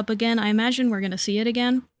building this up again, I imagine we're going to see it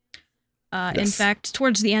again. In Yes. fact,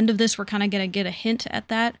 towards the end of this, we're kind of going to get a hint at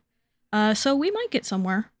that. So we might get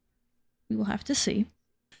somewhere. We will have to see.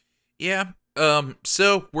 Yeah.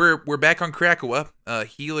 So we're back on Krakoa.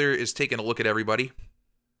 Healer is taking a look at everybody.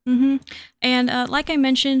 Mm-hmm. And like I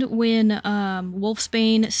mentioned, when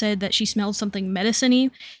Wolfsbane said that she smelled something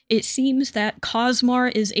medicine-y, it seems that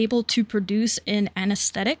Cosmar is able to produce an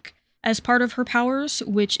anesthetic as part of her powers,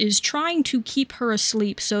 which is trying to keep her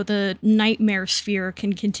asleep so the nightmare sphere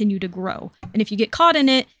can continue to grow. And if you get caught in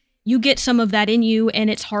it, you get some of that in you, and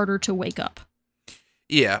it's harder to wake up.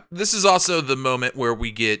 Yeah. This is also the moment where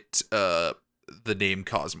we get the name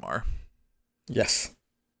Cosmar. Yes.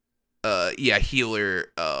 Yeah, Healer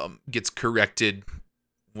gets corrected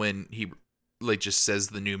when he just says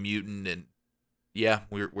the new mutant, and yeah,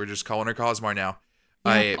 we're just calling her Cosmar now.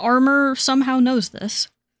 Yeah, Armor somehow knows this.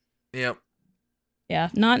 Yep. Yeah,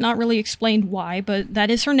 not really explained why, but that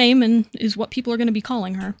is her name and is what people are going to be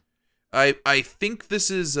calling her. I think this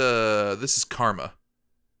is Karma.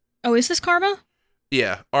 Oh, is this Karma?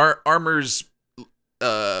 Yeah, Armor's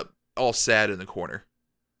all sad in the corner.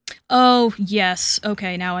 Oh, yes.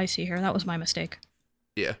 Okay, now I see her. That was my mistake.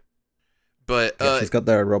 Yeah. But She's got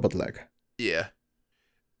the robot leg. yeah.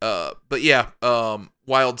 But yeah,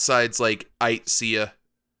 Wildside's like, I see ya.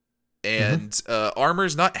 And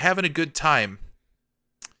Armor's not having a good time.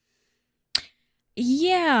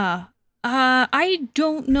 Yeah. I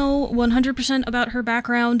don't know 100% about her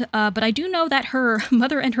background, but I do know that her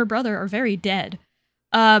mother and her brother are very dead.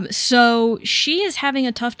 So she is having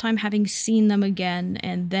a tough time having seen them again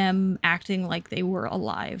and them acting like they were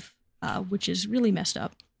alive, which is really messed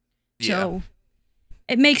up. Yeah. So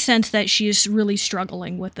it makes sense that she is really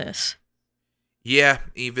struggling with this. Yeah,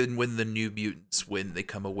 even when the New Mutants win, they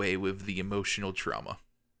come away with the emotional trauma.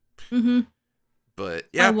 Mm-hmm. But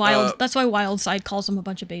yeah, that's why Wildside calls them a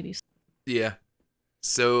bunch of babies. Yeah.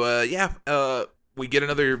 So we get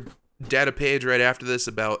another data page right after this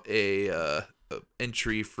about a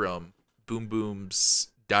entry from Boom Boom's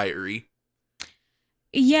diary.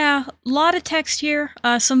 Yeah, a lot of text here.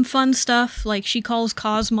 Some fun stuff, like she calls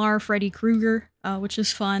Cosmar Freddy Krueger, which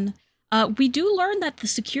is fun. We do learn that the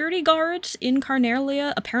security guards in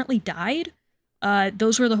Carnalia apparently died.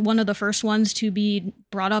 Those were one of the first ones to be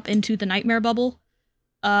brought up into the nightmare bubble.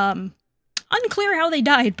 Unclear how they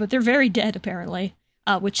died, but they're very dead, apparently,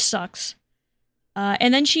 which sucks.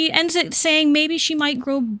 And then she ends it saying maybe she might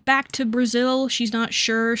go back to Brazil. She's not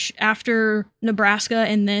sure. After Nebraska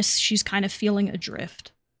and this, she's kind of feeling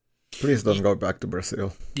adrift. Please don't go back to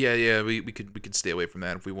Brazil. Yeah, we could stay away from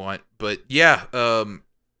that if we want. But yeah,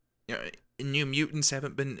 New Mutants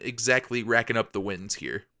haven't been exactly racking up the wins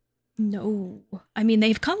here. No. I mean,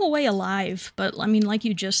 they've come away alive, but I mean, like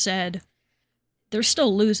you just said, they're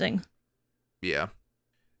still losing. Yeah.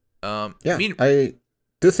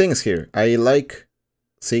 Two things here. I like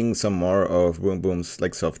seeing some more of Boom Boom's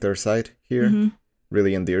like softer side here. Mm-hmm.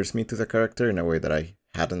 Really endears me to the character in a way that I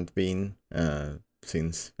hadn't been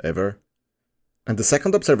since ever. And the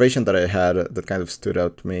second observation that I had that kind of stood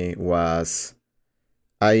out to me was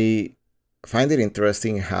I find it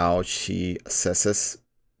interesting how she assesses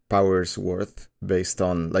Power's worth based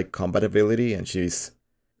on like combat ability, and she's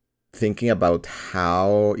thinking about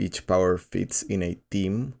how each power fits in a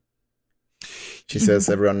team. She says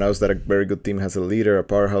everyone knows that a very good team has a leader, a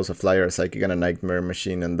powerhouse, a flyer, a psychic, and a nightmare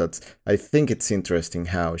machine, and I think it's interesting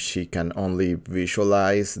how she can only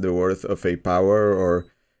visualize the worth of a power or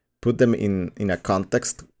put them in a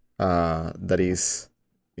context that is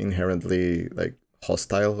inherently like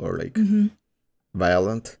hostile or like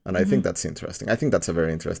violent, and I think that's interesting. I think that's a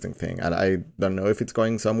very interesting thing, and I don't know if it's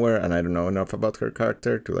going somewhere, and I don't know enough about her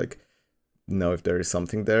character to like know if there is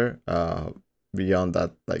something there beyond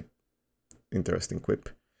that like interesting quip.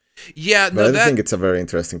 Yeah, but I think it's a very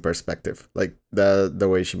interesting perspective. Like the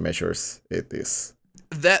way she measures it is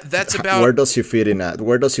that's about where does she fit in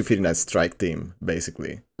a strike team,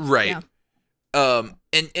 basically. Right. Yeah.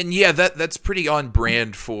 And yeah, that's pretty on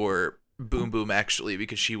brand for Boom Boom, actually,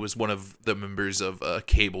 because she was one of the members of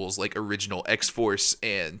Cable's like original X-Force,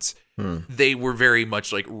 and they were very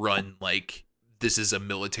much like run like this is a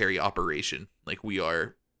military operation. Like we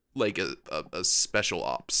are like a special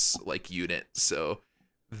ops like unit. So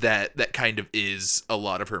that kind of is a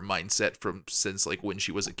lot of her mindset since like when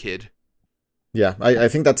she was a kid. Yeah, I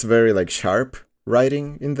think that's very like sharp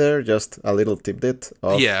writing in there. Just a little tidbit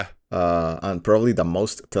of and probably the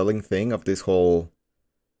most telling thing of this whole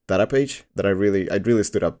data page that I really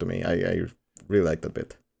stood up to me. I really liked that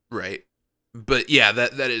bit. Right. But yeah,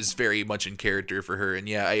 that is very much in character for her, and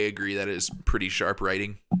yeah, I agree that is pretty sharp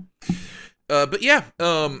writing. But yeah,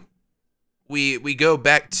 we go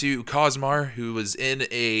back to Cosmar, who was in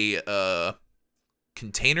a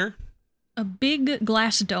container. A big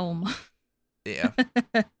glass dome. Yeah.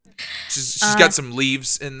 she's got some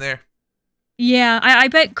leaves in there. Yeah, I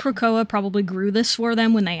bet Krakoa probably grew this for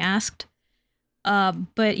them when they asked.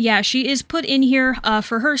 But yeah, she is put in here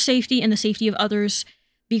for her safety and the safety of others,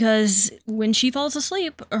 because when she falls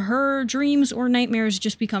asleep, her dreams or nightmares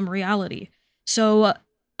just become reality. So,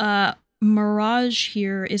 Mirage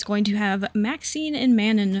here is going to have Maxine and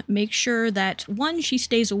Manon make sure that, one, she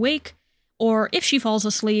stays awake, or if she falls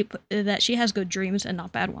asleep, that she has good dreams and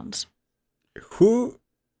not bad ones. Who?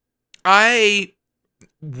 I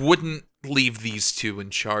wouldn't leave these two in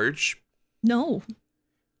charge. No.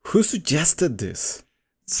 Who suggested this?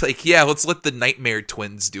 It's like, yeah, let's let the Nightmare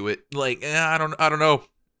twins do it. Like, I don't know. I don't know.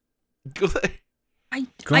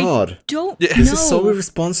 This is so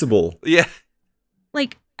irresponsible. Yeah.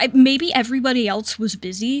 Like, maybe everybody else was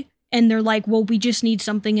busy, and they're like, well, we just need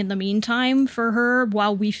something in the meantime for her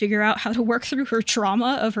while we figure out how to work through her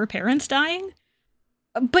trauma of her parents dying.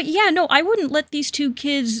 But yeah, no, I wouldn't let these two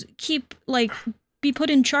kids be put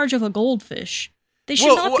in charge of a goldfish. They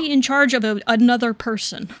should not be in charge of another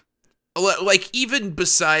person. Like, even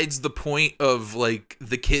besides the point of, like,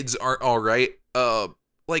 the kids aren't all right,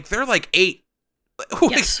 like, they're, like, 8.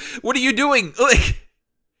 Yes. What are you doing? Like,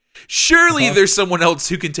 surely there's someone else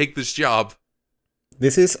who can take this job.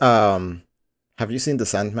 This is, have you seen The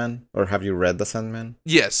Sandman? Or have you read The Sandman?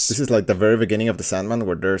 Yes. This is like the very beginning of The Sandman,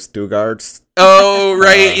 where there's 2 guards. Oh,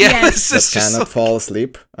 right, yes. That cannot fall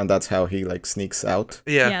asleep, and that's how he, like, sneaks out.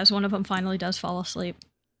 Yeah. Yes, one of them finally does fall asleep.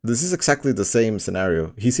 This is exactly the same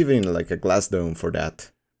scenario. He's even in, like, a glass dome for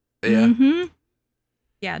that. Yeah. Mm-hmm.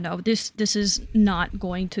 Yeah, no, this is not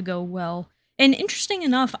going to go well. And interesting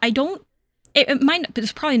enough,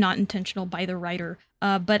 it's probably not intentional by the writer,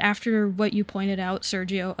 but after what you pointed out,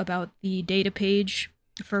 Sergio, about the data page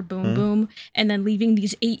for Boom Boom, and then leaving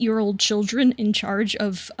these 8-year-old children in charge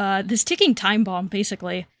of this ticking time bomb,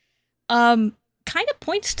 basically, kind of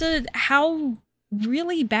points to how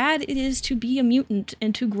really bad it is to be a mutant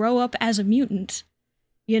and to grow up as a mutant.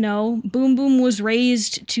 You know, Boom Boom was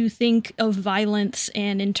raised to think of violence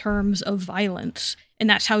and in terms of violence, and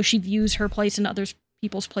that's how she views her place and other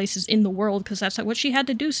people's places in the world, because that's what she had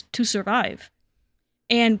to do to survive.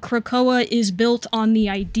 And Krakoa is built on the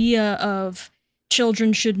idea of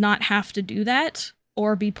children should not have to do that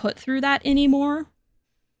or be put through that anymore.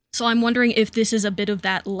 So I'm wondering if this is a bit of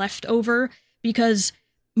that leftover, because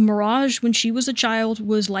Mirage, when she was a child,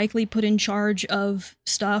 was likely put in charge of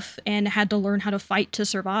stuff and had to learn how to fight to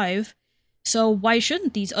survive. So why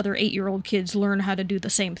shouldn't these other 8-year-old kids learn how to do the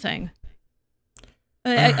same thing?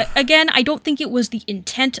 Again, I don't think it was the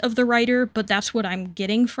intent of the writer, but that's what I'm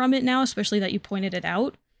getting from it now, especially that you pointed it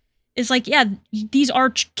out. It's like, yeah, these are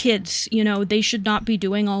kids, you know, they should not be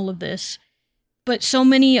doing all of this. But so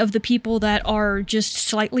many of the people that are just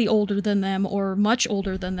slightly older than them or much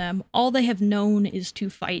older than them, all they have known is to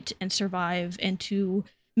fight and survive and to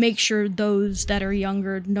make sure those that are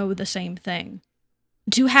younger know the same thing.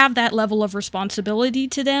 To have that level of responsibility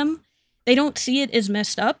to them, they don't see it as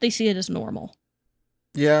messed up, they see it as normal.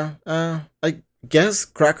 Yeah, I guess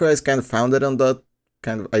Krakoa is kind of founded on that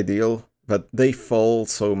kind of ideal, but they fall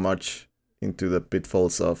so much into the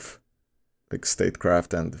pitfalls of like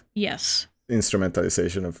statecraft and yes,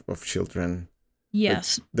 instrumentalization of children.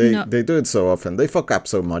 Yes. Like, they do it so often. They fuck up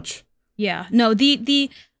so much. Yeah. No,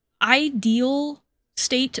 the ideal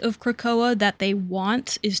state of Krakoa that they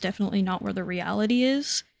want is definitely not where the reality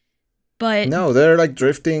is. But no, they're like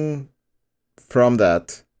drifting from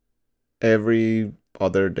that every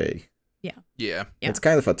other day. Yeah. It's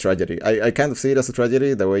kind of a tragedy. I kind of see it as a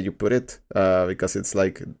tragedy, the way you put it, because it's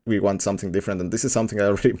like we want something different. And this is something I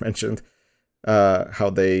already mentioned,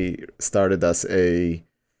 how they started as a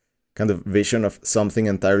kind of vision of something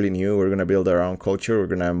entirely new. We're going to build our own culture. We're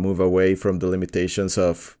going to move away from the limitations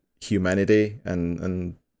of humanity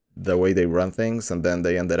and the way they run things. And then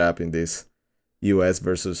they ended up in this US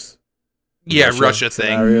versus Russia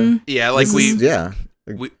thing. Mm-hmm. Yeah, like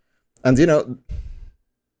and you know,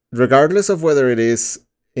 regardless of whether it is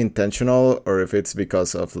intentional or if it's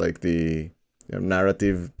because of like the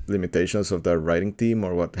narrative limitations of the writing team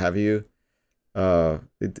or what have you,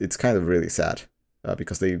 it's kind of really sad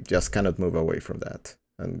because they just cannot move away from that,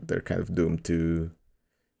 and they're kind of doomed to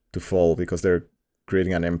fall because they're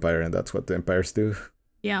creating an empire, and that's what the empires do.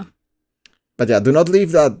 Yeah. But yeah, do not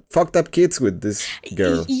leave that fucked up kids with this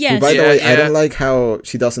girl. Yes. Who, by the way, I don't like how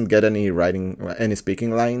she doesn't get any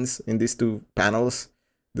speaking lines in these 2 panels.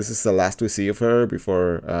 this is the last we see of her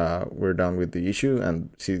before we're done with the issue, and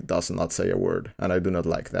she does not say a word, and I do not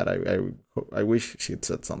like that. I wish she'd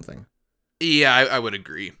said something. Yeah, I would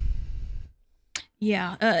agree.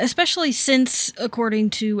 Yeah, especially since,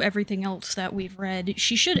 according to everything else that we've read,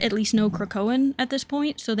 she should at least know Krakoan at this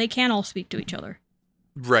point, so they can all speak to each other.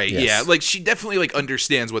 Right, Yes. yeah. Like, she definitely, like,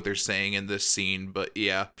 understands what they're saying in this scene, but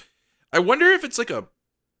yeah. I wonder if it's, like, a...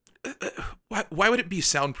 why would it be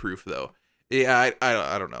soundproof, though? Yeah,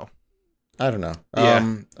 I don't know. I don't know.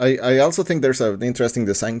 Yeah. I also think there's an interesting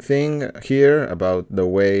design thing here about the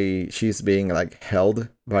way she's being, like,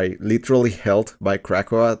 literally held by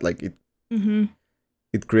Krakoa. Like,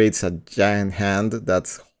 it creates a giant hand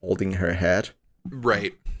that's holding her head.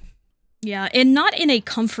 Right. Yeah, and not in a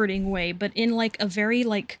comforting way, but in, like, a very,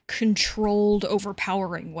 like, controlled,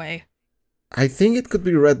 overpowering way. I think it could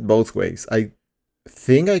be read both ways. I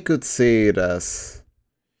think I could see it as...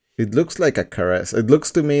 It looks like a caress. It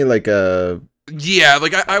looks to me like a... Yeah,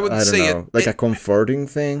 like, I would I don't say know, like a comforting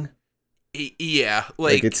thing. Yeah,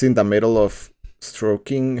 Like it's in the middle of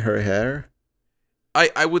stroking her hair.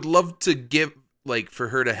 I would love to give, like, for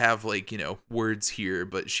her to have, like, you know, words here,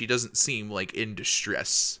 but she doesn't seem, like, in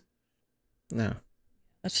distress. No.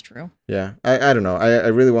 That's true. Yeah, I don't know. I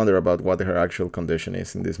really wonder about what her actual condition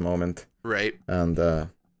is in this moment. Right. And,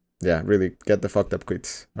 yeah, really get the fucked up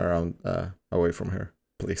kids around, away from her,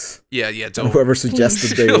 please. Yeah, And don't. whoever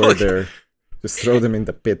suggested they were there, just throw them in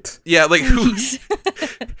the pit. Yeah, like, who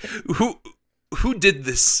did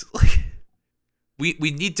this? Like,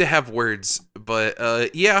 we need to have words,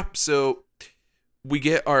 but yeah, so we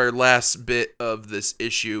get our last bit of this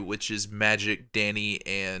issue, which is Magic, Danny,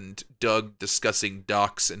 and Doug discussing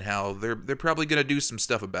Docs and how they're probably gonna do some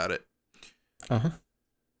stuff about it.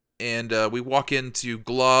 And we walk into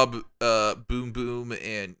Glob, Boom Boom,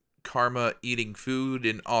 and Karma eating food,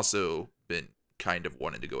 and also been kind of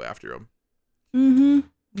wanting to go after him.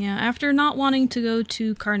 Yeah, after not wanting to go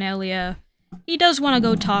to Carnelia, he does want to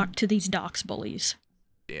go talk to these Docs bullies.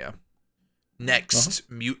 Yeah. Next,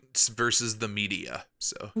 Mutants versus the media.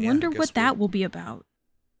 So I wonder what that will be about.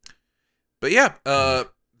 But yeah,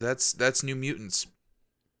 that's New Mutants.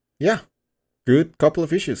 Yeah, good couple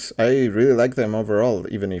of issues. I really like them overall,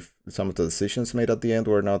 even if some of the decisions made at the end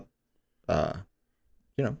were not,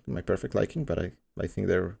 my perfect liking. But I think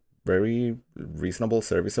they're very reasonable,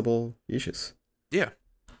 serviceable issues. Yeah.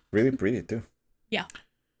 Really pretty too. Yeah,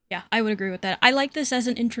 I would agree with that. I like this as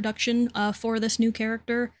an introduction for this new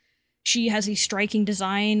character. She has a striking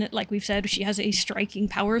design. Like we've said, she has a striking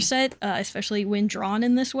power set, especially when drawn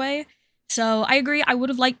in this way. So I agree. I would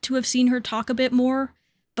have liked to have seen her talk a bit more,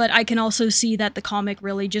 but I can also see that the comic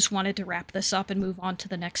really just wanted to wrap this up and move on to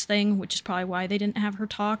the next thing, which is probably why they didn't have her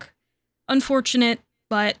talk. Unfortunate,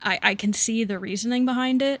 but I can see the reasoning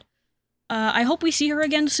behind it. I hope we see her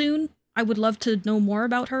again soon. I would love to know more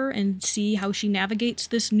about her and see how she navigates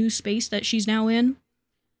this new space that she's now in.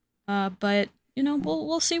 But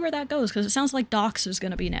we'll see where that goes, because it sounds like Docs is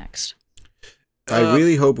going to be next. I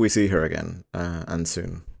really hope we see her again, and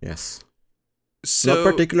soon. Yes. So,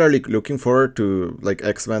 not particularly looking forward to like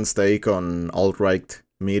X-Men's take on alt-right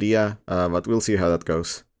media, but we'll see how that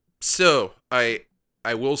goes. So I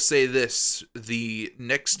will say this: the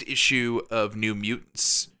next issue of New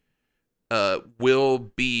Mutants will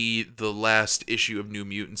be the last issue of New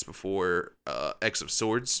Mutants before X of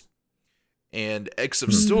Swords. And X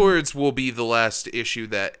of Swords will be the last issue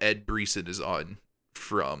that Ed Brisson is on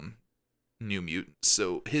from New Mutants.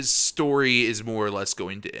 So his story is more or less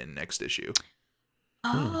going to end next issue.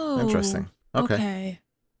 Oh, interesting. Okay.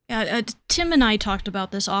 Yeah, Tim and I talked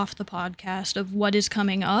about this off the podcast of what is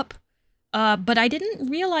coming up. But I didn't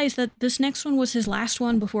realize that this next one was his last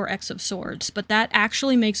one before X of Swords. But that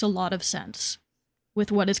actually makes a lot of sense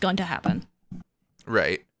with what is going to happen.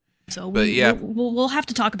 Right. So we'll have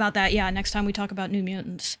to talk about that, next time we talk about New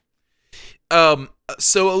Mutants.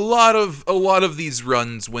 So a lot of these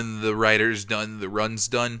runs, when the writer's done, the run's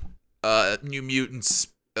done. New Mutants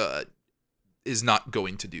is not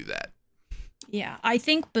going to do that. Yeah, I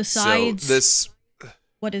think besides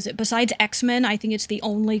what is it? Besides X-Men, I think it's the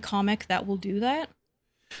only comic that will do that.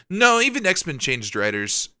 No, even X-Men changed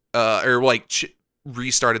writers,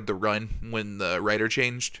 restarted the run when the writer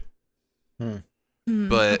changed.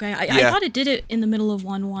 But okay, I thought it did it in the middle of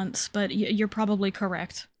one once, but you're probably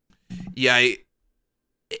correct. Yeah,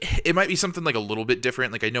 it might be something like a little bit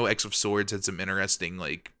different. Like I know X of Swords had some interesting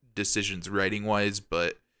like decisions writing wise,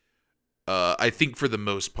 but I think for the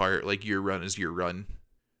most part, like your run is your run.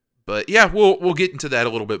 But yeah, we'll get into that a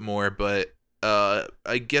little bit more. But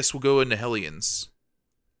I guess we'll go into Hellions.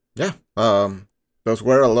 Yeah, those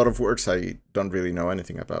were a lot of words I don't really know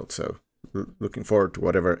anything about, so looking forward to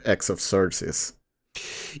whatever X of Swords is.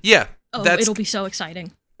 Yeah. Oh, it'll be so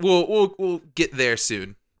exciting. We'll get there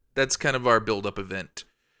soon. That's kind of our build-up event.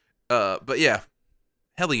 But yeah,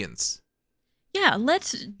 Hellions. Yeah,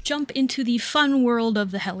 let's jump into the fun world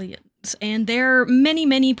of the Hellions and their many,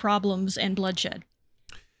 many problems and bloodshed.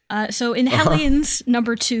 So in Hellions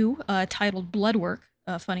number 2, titled Bloodwork,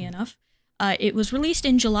 funny enough, it was released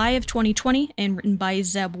in July of 2020 and written by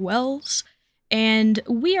Zeb Wells. And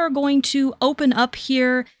we are going to open up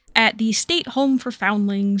here at the State Home for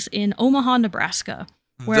Foundlings in Omaha, Nebraska,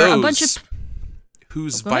 where a bunch of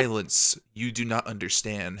whose violence you do not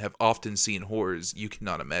understand have often seen horrors you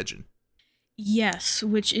cannot imagine. Yes,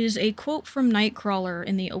 which is a quote from Nightcrawler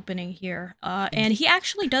in the opening here. And he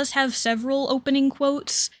actually does have several opening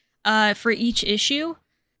quotes for each issue.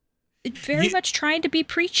 Very much trying to be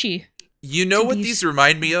preachy. You know what these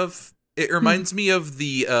remind me of? It reminds me of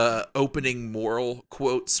the opening moral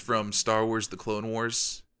quotes from Star Wars: The Clone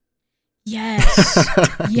Wars. Yes.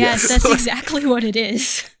 Yes, that's exactly what it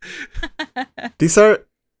is.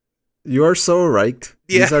 You are so right.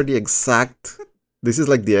 Yeah. These are this is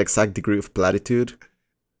like the exact degree of platitude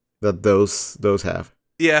that those have.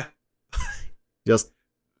 Yeah. Just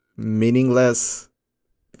meaningless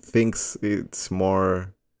things. It's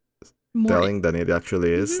more telling than it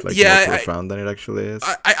actually is. Like more profound than it actually is.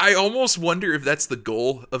 I almost wonder if that's the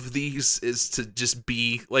goal of these, is to just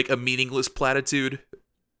be like a meaningless platitude.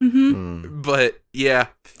 But yeah.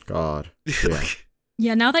 God. Yeah.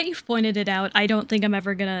 Yeah, now that you've pointed it out, I don't think I'm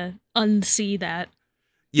ever gonna unsee that.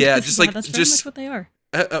 Yeah, just like that's very much what they are.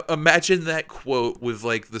 Imagine that quote with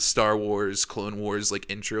like the Star Wars Clone Wars like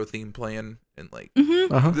intro theme playing, and like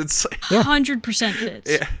it's like 100% fits.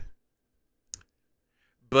 Yeah.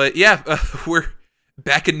 But yeah, we're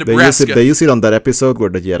back in Nebraska. They use it on that episode where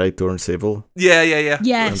the Jedi turns evil. Yeah.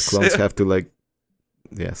 Yes. And clones have to like,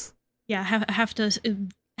 yes. Yeah, have to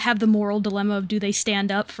have the moral dilemma of, do they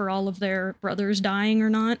stand up for all of their brothers dying or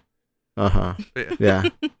not? Yeah.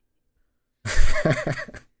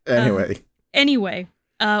 Anyway,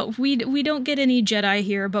 we don't get any Jedi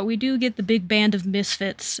here, but we do get the big band of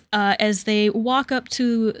misfits as they walk up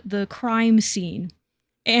to the crime scene.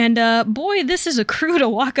 And boy, this is a crew to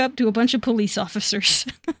walk up to a bunch of police officers.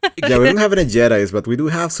 Yeah, we don't have any Jedis, but we do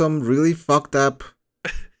have some really fucked up,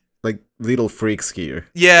 like, little freaks here.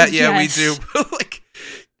 Yeah, we do. Like,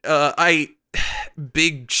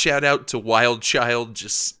 big shout out to Wild Child,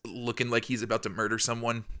 just looking like he's about to murder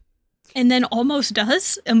someone. And then almost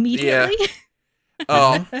does immediately.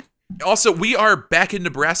 Yeah. Also, we are back in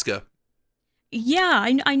Nebraska. Yeah,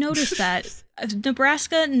 I noticed that.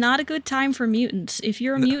 Nebraska, not a good time for mutants. If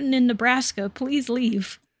you're a mutant in Nebraska, please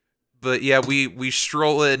leave. But yeah, we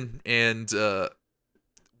stroll in, and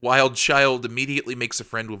Wild Child immediately makes a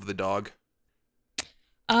friend with the dog.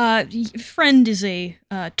 Friend is a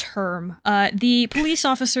term. The police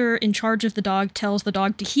officer in charge of the dog tells the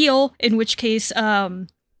dog to heel, in which case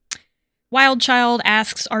Wild Child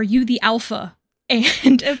asks, "Are you the alpha?"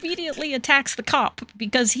 And immediately attacks the cop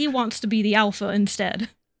because he wants to be the alpha instead.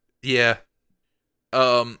 Yeah.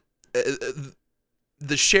 The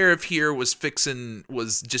sheriff here was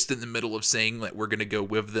just in the middle of saying that we're gonna go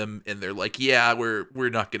with them, and they're like, "Yeah, we're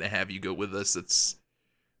not gonna have you go with us. It's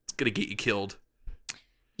gonna get you killed."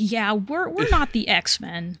 Yeah, we're not the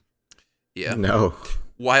X-Men. Yeah. No.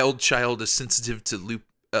 Wild Child is sensitive to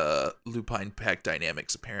lupine pack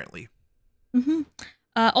dynamics, apparently.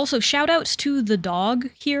 Also, shout-outs to the dog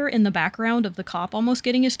here in the background of the cop almost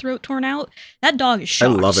getting his throat torn out. That dog is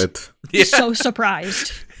shocked. I love it. He's so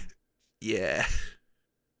surprised. Yeah.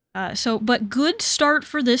 But good start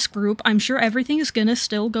for this group. I'm sure everything's gonna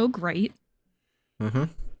still go great.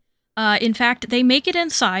 In fact, they make it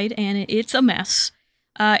inside, and it's a mess.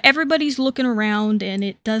 Everybody's looking around, and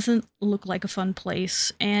it doesn't look like a fun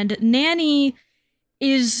place. And Nanny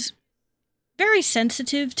is very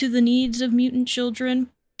sensitive to the needs of mutant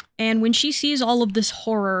children, and when she sees all of this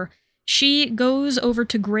horror, she goes over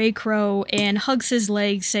to Grey Crow and hugs his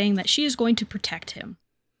leg, saying that she is going to protect him.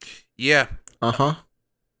 Yeah.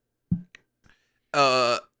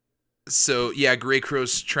 So yeah, Grey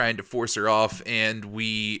Crow's trying to force her off, and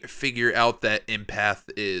we figure out that Empath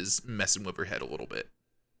is messing with her head a little bit.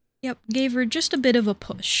 Yep, gave her just a bit of a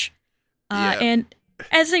push. Yeah. And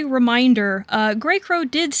as a reminder, Grey Crow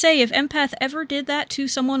did say if Empath ever did that to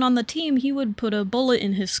someone on the team, he would put a bullet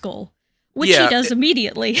in his skull, which he does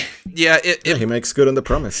immediately. Yeah, he makes good on the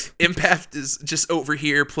promise. Empath is just over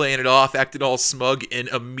here playing it off, acting all smug, and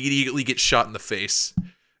immediately gets shot in the face.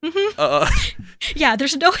 Yeah,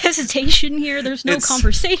 there's no hesitation here. There's no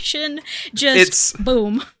conversation. Just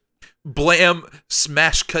boom. blam,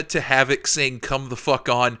 smash cut to Havoc saying "come the fuck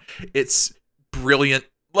on." It's brilliant.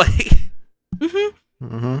 Like,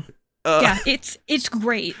 yeah, it's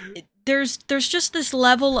great. There's just this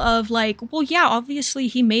level of like, well, yeah, obviously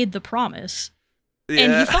he made the promise.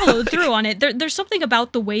 And he followed through on it. There's something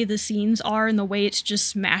about the way the scenes are and the way it's just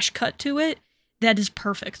smash cut to it that is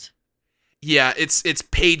perfect. Yeah, it's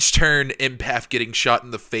page turn, empath getting shot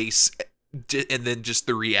in the face, and then just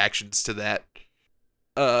the reactions to that.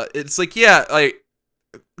 It's like, yeah, like,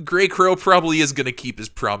 Grey Crow probably is gonna keep his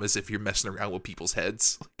promise if you're messing around with people's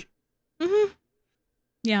heads.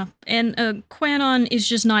 Yeah, and Quanon is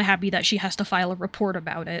just not happy that she has to file a report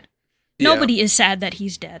about it. Nobody is sad that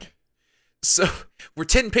he's dead. So, we're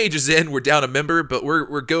 10 pages in, we're down a member, but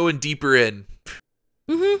we're going deeper in.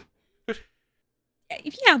 Yeah,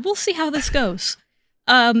 we'll see how this goes.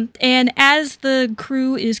 And as the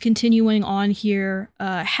crew is continuing on here,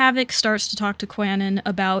 Havoc starts to talk to Quanon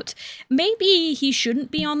about maybe he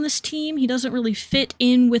shouldn't be on this team. He doesn't really fit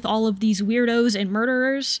in with all of these weirdos and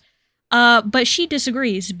murderers. But she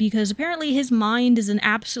disagrees because apparently his mind is an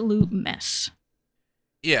absolute mess.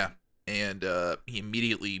 Yeah. And he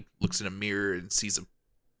immediately looks in a mirror and sees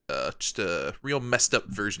just a real messed up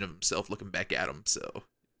version of himself looking back at him. So,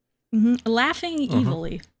 laughing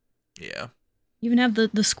evilly. Yeah. Even have the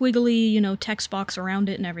squiggly, text box around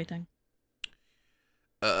it and everything.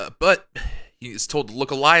 But he is told to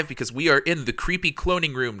look alive because we are in the creepy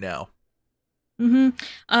cloning room now.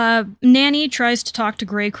 Nanny tries to talk to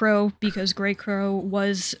Grey Crow because Grey Crow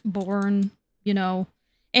was born,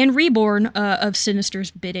 and reborn of Sinister's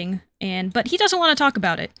bidding, but he doesn't want to talk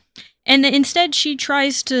about it. And instead she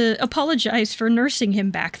tries to apologize for nursing him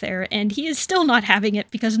back there, and he is still not having it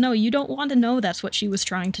because no, you don't want to know that's what she was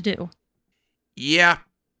trying to do. Yeah.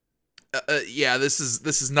 Yeah, this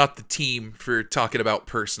is not the team for talking about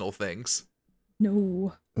personal things.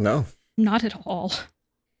 No. Not at all.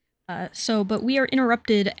 But we are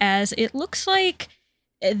interrupted as it looks like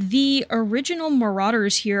the original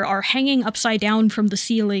Marauders here are hanging upside down from the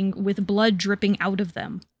ceiling with blood dripping out of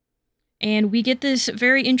them. And we get this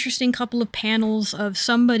very interesting couple of panels of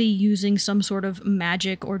somebody using some sort of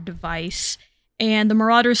magic or device, and the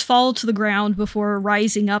Marauders fall to the ground before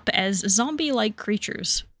rising up as zombie-like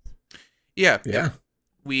creatures. Yeah.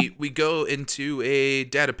 We go into a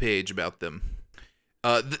data page about them.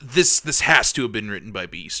 This has to have been written by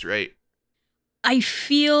Beast, right? I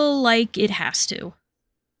feel like it has to.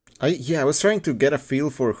 I was trying to get a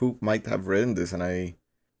feel for who might have written this, and I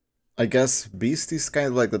guess Beast is kind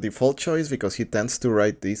of like the default choice because he tends to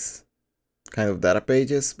write these kind of data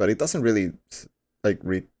pages, but it doesn't really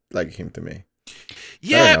read like him to me.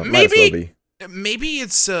 Yeah, maybe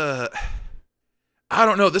it's I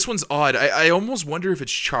don't know. This one's odd. I almost wonder if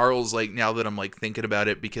it's Charles, now that I'm, thinking about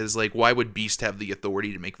it, because, why would Beast have the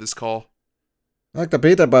authority to make this call? The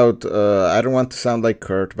bit about, I don't want to sound like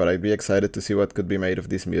Kurt, but I'd be excited to see what could be made of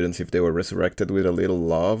these mutants if they were resurrected with a little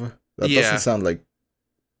love. That doesn't sound like...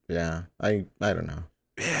 Yeah, I don't know.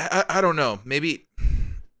 Yeah, I don't know. Maybe...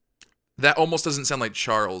 That almost doesn't sound like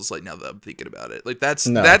Charles, now that I'm thinking about it. But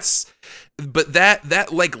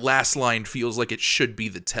that last line feels like it should be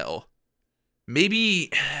the tell.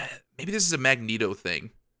 Maybe this is a Magneto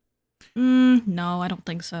thing. No, I don't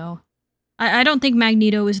think so. I don't think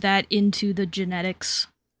Magneto is that into the genetics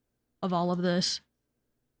of all of this.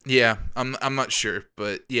 Yeah, I'm not sure,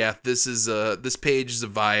 but yeah, this this page is a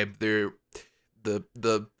vibe.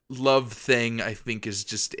 The love thing, I think, is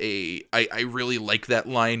just I really like that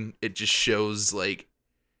line. It just shows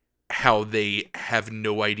how they have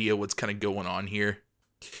no idea what's kind of going on here.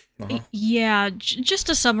 Yeah, just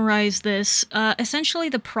to summarize this, essentially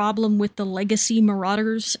the problem with the Legacy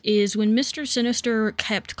Marauders is when Mr. Sinister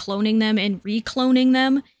kept cloning them and recloning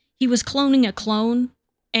them, he was cloning a clone,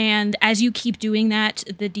 and as you keep doing that,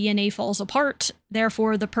 the DNA falls apart,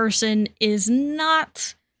 therefore the person is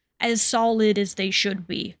not as solid as they should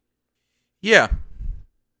be. Yeah.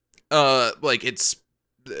 It's...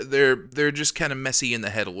 They're just kind of messy in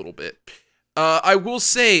the head a little bit. I will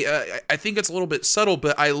say, I think it's a little bit subtle,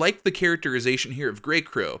 but I like the characterization here of Grey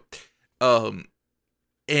Crow. And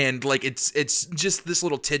it's just this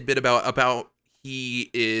little tidbit about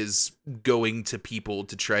he is going to people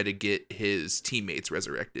to try to get his teammates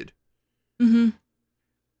resurrected. And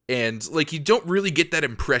you don't really get that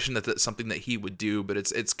impression that that's something that he would do, but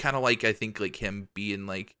it's kind of I think him being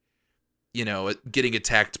getting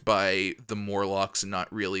attacked by the Morlocks and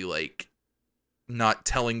not really not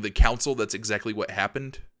telling the council that's exactly what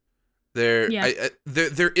happened. There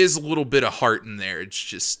is a little bit of heart in there. It's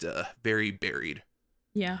just very buried.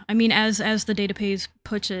 Yeah, I mean, as the database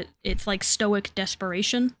puts it, it's like stoic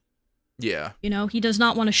desperation. Yeah. You know, he does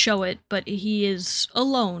not want to show it, but he is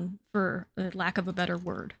alone, for lack of a better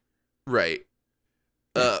word. Right.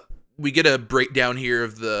 We get a breakdown here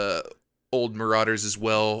of the old Marauders as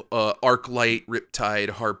well. Arclight,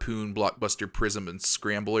 Riptide, Harpoon, Blockbuster, Prism, and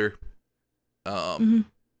Scrambler.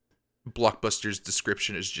 Blockbuster's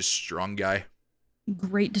description is just strong guy.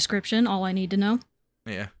 Great description, all I need to know.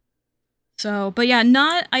 Yeah. So, but yeah,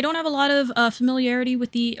 I don't have a lot of familiarity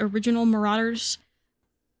with the original Marauders.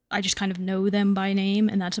 I just kind of know them by name,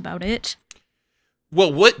 and that's about it.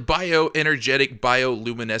 Well, what bioenergetic,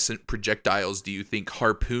 bioluminescent projectiles do you think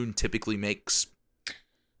Harpoon typically makes?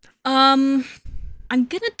 I'm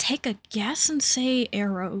gonna take a guess and say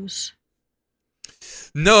arrows.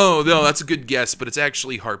 No, that's a good guess, but it's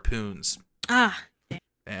actually harpoons. Ah.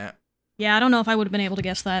 Yeah. Yeah, I don't know if I would have been able to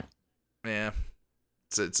guess that. Yeah.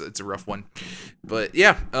 It's a rough one. But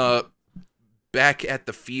yeah, back at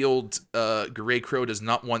the field, Greycrow does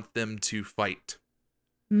not want them to fight.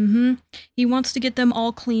 He wants to get them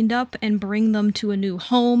all cleaned up and bring them to a new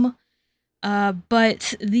home.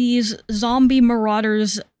 But these zombie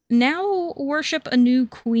marauders now worship a new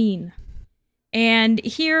queen. And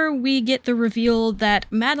here we get the reveal that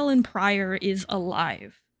Madeline Pryor is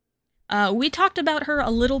alive. We talked about her a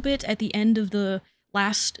little bit at the end of the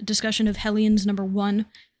last discussion of Hellions number 1.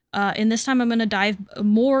 And this time I'm going to dive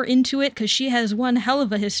more into it because she has one hell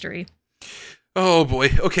of a history. Oh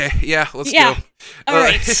boy. Okay. Yeah, let's go. All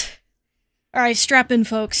right. All right, strap in,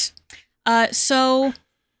 folks. So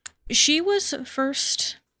she was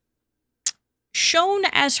first shown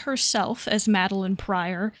as herself as Madeline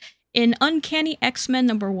Pryor in Uncanny X-Men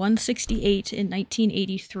number 168 in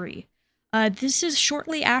 1983. This is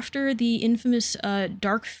shortly after the infamous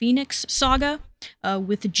Dark Phoenix saga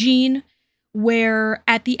with Jean, where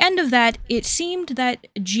at the end of that, it seemed that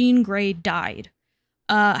Jean Grey died.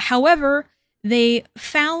 However, they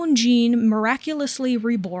found Jean miraculously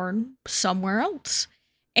reborn somewhere else.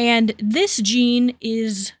 And this Jean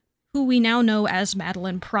is who we now know as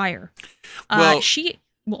Madeline Pryor. Go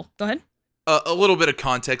ahead. A little bit of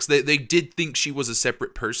context. They did think she was a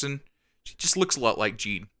separate person. She just looks a lot like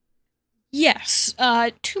Jean. Yes,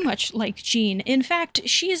 too much like Jean. In fact,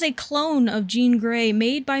 she is a clone of Jean Grey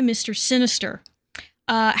made by Mr. Sinister.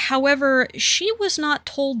 However, she was not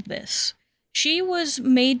told this. She was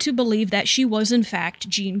made to believe that she was in fact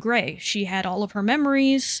Jean Grey. She had all of her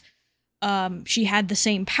memories, she had the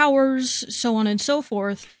same powers, so on and so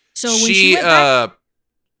forth. So when she went back,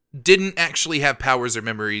 didn't actually have powers or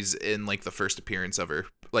memories in like the first appearance of her.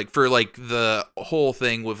 Like for like the whole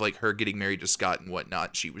thing with like her getting married to Scott and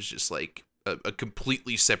whatnot, she was just like a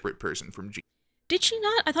completely separate person from Jean. Did she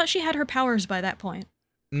not? I thought she had her powers by that point.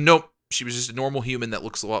 Nope, she was just a normal human that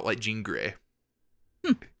looks a lot like Jean Grey.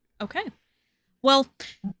 Okay. Well,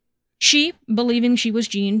 she, believing she was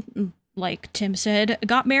Jean, like Tim said,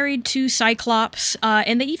 got married to Cyclops,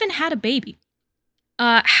 and they even had a baby.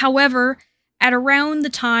 However, at around the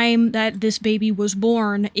time that this baby was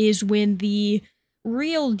born is when the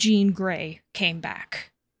real Jean Grey came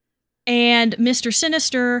back. And Mr.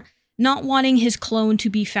 Sinister, not wanting his clone to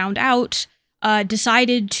be found out,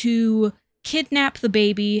 decided to kidnap the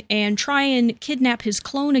baby and try and kidnap his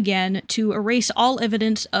clone again to erase all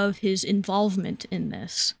evidence of his involvement in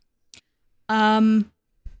this. Madeline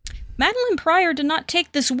Pryor did not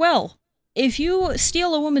take this well. If you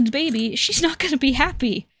steal a woman's baby, she's not going to be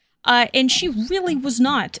happy. And she really was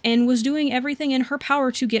not, and was doing everything in her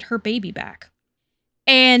power to get her baby back.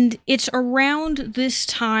 And it's around this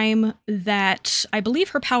time that I believe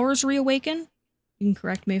her powers reawaken. You can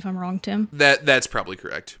correct me if I'm wrong, Tim. That's probably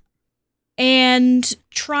correct. And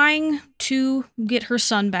trying to get her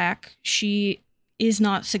son back, she is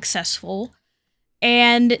not successful.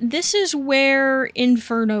 And this is where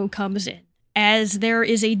Inferno comes in, as there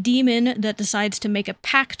is a demon that decides to make a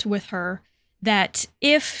pact with her that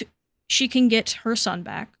if she can get her son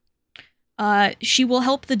back, she will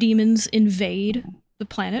help the demons invade the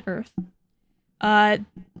planet Earth.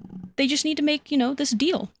 They just need to make, this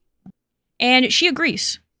deal. And she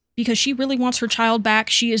agrees, because she really wants her child back.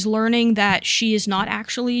 She is learning that she is not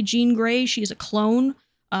actually Jean Grey. She is a clone.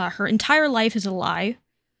 Her entire life is a lie.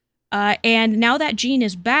 And now that Jean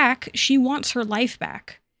is back, she wants her life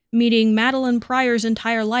back, meaning Madeline Pryor's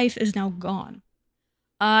entire life is now gone.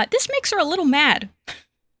 This makes her a little mad,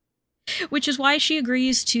 which is why she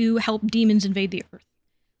agrees to help demons invade the Earth.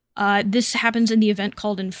 This happens in the event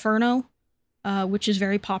called Inferno, which is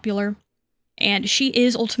very popular. And she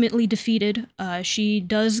is ultimately defeated. She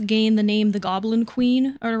does gain the name the Goblin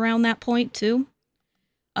Queen around that point, too.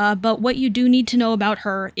 But what you do need to know about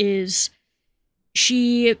her is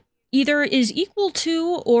she either is equal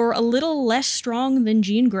to or a little less strong than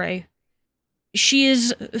Jean Grey. she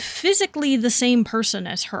is physically the same person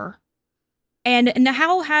as her. And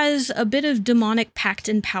Nahal has a bit of demonic pact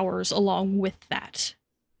powers along with that.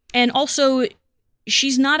 And also,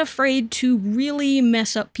 she's not afraid to really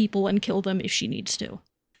mess up people and kill them if she needs to.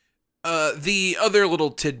 The other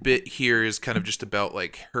little tidbit here is kind of just about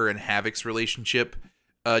like her and Havoc's relationship.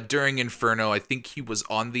 During Inferno, I think he was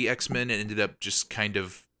on the X-Men and ended up just kind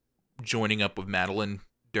of joining up with Madeline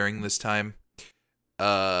during this time.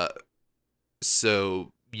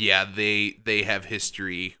 So yeah, they have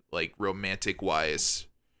history like romantic wise,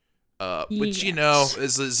 which you know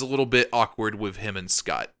is a little bit awkward with him and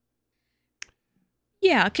Scott.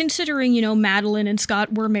 Yeah, considering Madeline and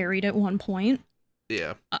Scott were married at one point.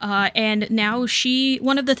 Yeah. And now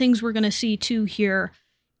one of the things we're gonna see too here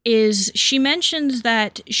is she mentions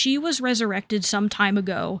that she was resurrected some time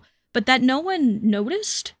ago, but that no one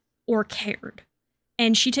noticed or cared,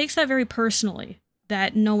 and she takes that very personally.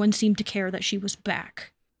 That no one seemed to care that she was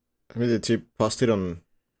back. I mean, did she post it on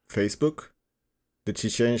Facebook? Did she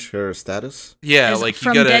change her status? Yeah, As like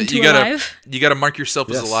from dead to alive? you gotta mark yourself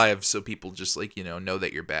as Yes. alive so people just like know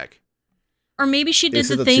that you're back. Or maybe she did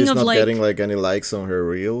Is it the that thing she's of not like getting like any likes on her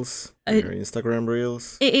reels, her Instagram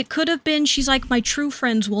reels? it could have been she's like, my true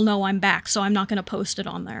friends will know I'm back, so I'm not going to post it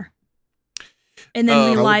on there. And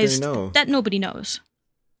then realized that nobody knows.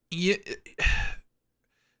 Yeah.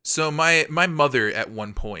 So my mother at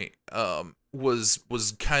one point was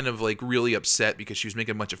kind of like really upset because she was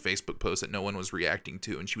making a bunch of Facebook posts that no one was reacting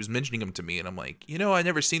to, and she was mentioning them to me, and I'm like, I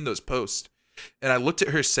never seen those posts. And I looked at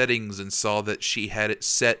her settings and saw that she had it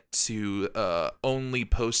set to only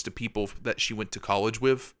post to people that she went to college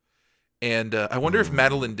with. And I wonder if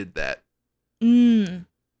Madeline did that. Maybe.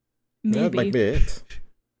 That might be it.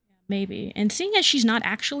 Maybe. And seeing as she's not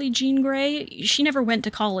actually Jean Grey, she never went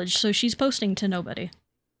to college, so she's posting to nobody.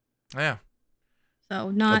 Yeah.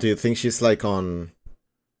 So not. Do you think she's like on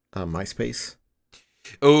MySpace?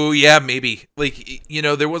 Oh yeah, maybe. Like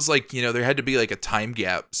there was like there had to be like a time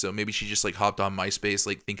gap, so maybe she just like hopped on MySpace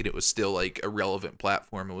like thinking it was still like a relevant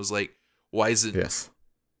platform. It was like, why is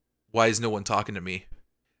no one talking to me?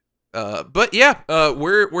 But yeah,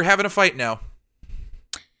 we're having a fight now.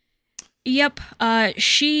 Yep.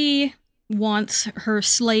 She wants her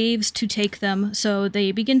slaves to take them, so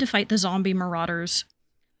they begin to fight the zombie marauders.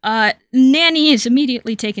 Nanny is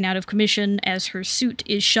immediately taken out of commission as her suit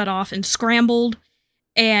is shut off and scrambled,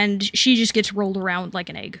 and she just gets rolled around like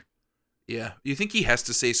an egg. Yeah. You think he has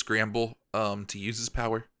to say scramble to use his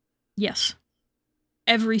power? Yes.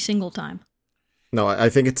 Every single time. No, I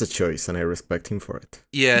think it's a choice, and I respect him for it.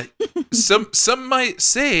 Yeah. Some might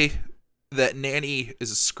say that Nanny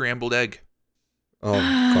is a scrambled egg. Oh,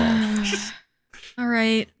 gosh. All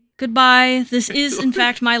right. Goodbye. This is, in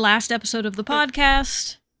fact, my last episode of the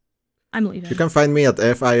podcast. I'm leaving. You can find me at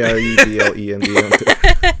FIREBLEND on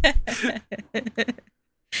Twitter.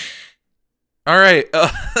 All right.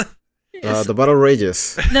 The battle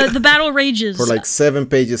rages. The battle rages. For like 7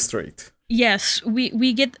 pages straight. Yes,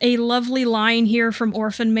 we get a lovely line here from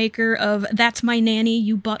Orphan Maker of, "That's my nanny,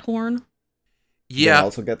 you butthorn." Yeah. He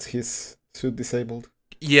also gets his suit disabled.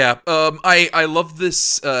 Yeah. I love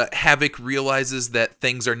this. Havoc realizes that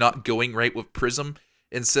things are not going right with Prism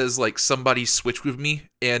and says like, somebody switch with me,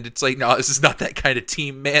 and it's like, no, this is not that kind of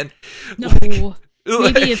team, man. No.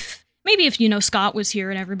 Like, maybe if Scott was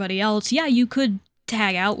here and everybody else, yeah, you could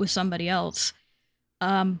tag out with somebody else.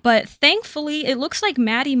 But thankfully, it looks like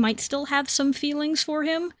Maddie might still have some feelings for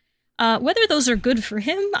him. Whether those are good for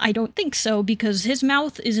him, I don't think so, because his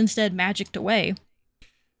mouth is instead magicked away.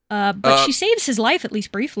 But she saves his life, at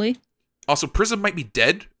least briefly. Also, Prism might be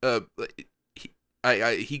dead.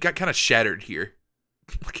 He got kind of shattered here.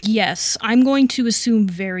 Yes, I'm going to assume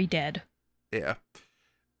very dead. Yeah.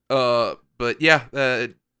 But yeah,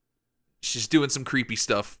 she's doing some creepy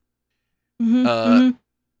stuff.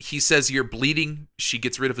 He says, "You're bleeding." She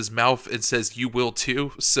gets rid of his mouth and says, "You will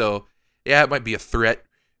too." So, yeah, it might be a threat.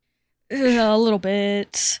 A little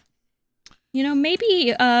bit. Maybe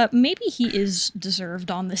he is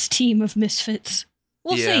deserved on this team of misfits.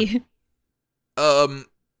 We'll see.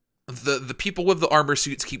 The people with the armor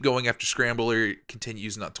suits keep going after Scrambler.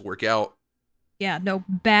 Continues not to work out. Yeah, no,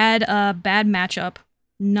 bad matchup.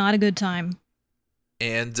 Not a good time.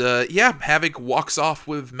 And Havoc walks off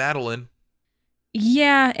with Madeline.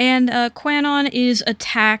 Yeah, and Quanon is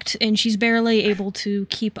attacked, and she's barely able to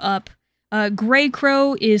keep up. Grey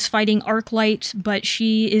Crow is fighting Arclight, but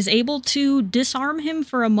she is able to disarm him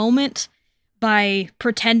for a moment by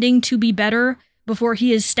pretending to be better before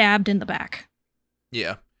he is stabbed in the back.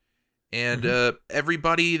 Yeah. And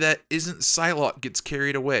everybody that isn't Psylocke gets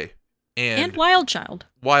carried away. And Wildchild.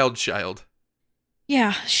 Wildchild.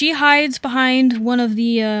 Yeah, she hides behind one of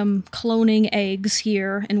the cloning eggs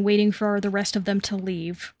here and waiting for the rest of them to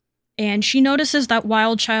leave. And she notices that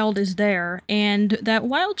Wild Child is there, and that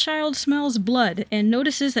Wild Child smells blood and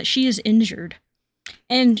notices that she is injured.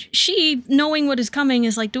 And she, knowing what is coming,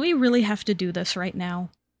 is like, do we really have to do this right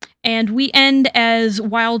now? And we end as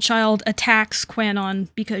Wild Child attacks Quanon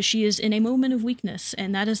because she is in a moment of weakness,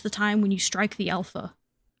 and that is the time when you strike the Alpha.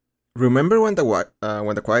 Remember when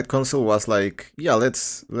the Quiet Council was like, yeah,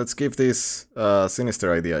 let's give this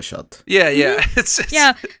sinister idea a shot. Yeah. It's it's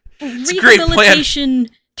a great plan. Rehabilitation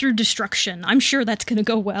through destruction. I'm sure that's gonna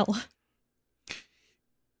go well.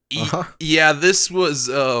 Yeah, this was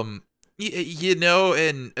an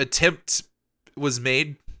attempt was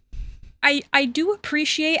made. I do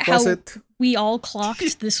appreciate how we all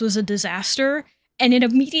clocked this was a disaster, and it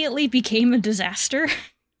immediately became a disaster.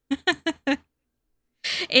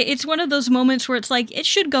 It's one of those moments where it's like, it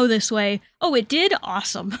should go this way. Oh, it did?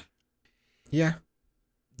 Awesome. Yeah.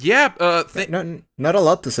 Yeah. Not a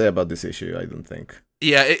lot to say about this issue, I don't think.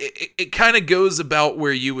 Yeah, it kind of goes about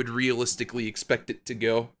where you would realistically expect it to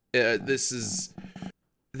go. This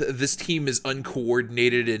team is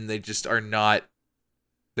uncoordinated, and they just are not.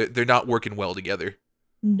 They're not working well together.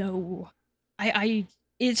 No,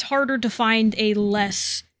 it's harder to find a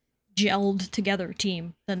less gelled together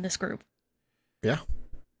team than this group. Yeah.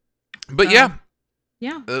 But yeah,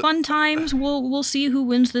 fun times. We'll see who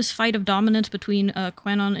wins this fight of dominance between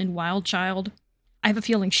Quanon and Wild Child. I have a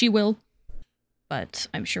feeling she will, but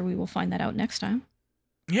I'm sure we will find that out next time.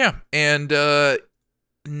 Yeah, and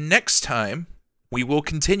next time we will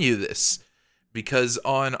continue this, because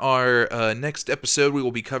on our next episode we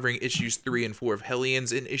will be covering issues 3 and 4 of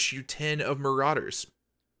Hellions and issue 10 of Marauders.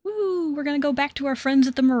 Woo! We're gonna go back to our friends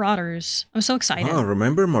at the Marauders. I'm so excited. Oh,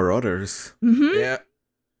 remember Marauders? Mm-hmm. Yeah.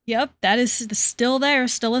 Yep, that is still there,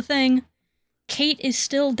 still a thing. Kate is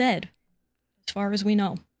still dead, as far as we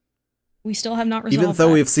know. We still have not resolved Even though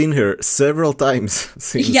that. we've seen her several times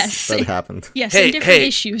since that happened. Yes, in different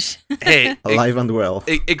issues. Hey, alive and well.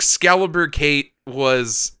 Excalibur Kate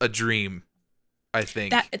was a dream, I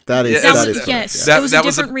think. That is yes, correct, yeah. It was a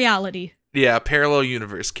different reality. Yeah, parallel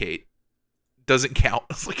universe Kate. Doesn't count.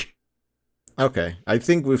 Okay, I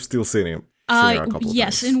think we've still seen her a couple of times.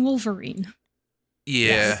 Yes, in Wolverine.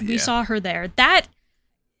 Yeah, we saw her there. That,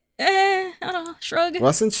 I don't know, shrug.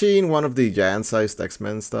 Wasn't she in one of the giant-sized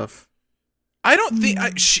X-Men stuff? I don't think...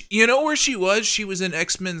 you know where she was? She was in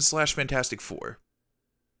X-Men/Fantastic Four.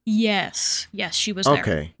 Yes, she was there.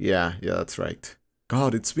 Okay, yeah, that's right.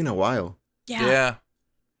 God, it's been a while. Yeah,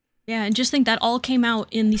 and just think that all came out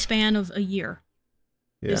in the span of a year.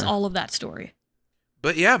 Yeah. Is all of that story.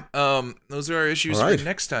 But yeah, those are our issues for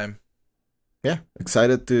next time. Yeah,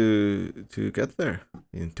 excited to get there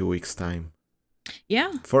in 2 weeks' time.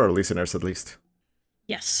 Yeah. For our listeners, at least.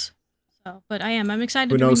 Yes. So, but I'm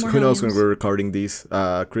excited. Who knows when Hellions. we're recording these?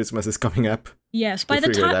 Christmas is coming up. Yes, by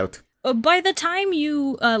the time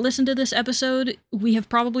you listen to this episode, we have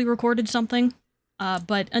probably recorded something.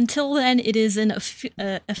 But until then, it is an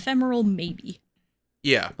ephemeral maybe.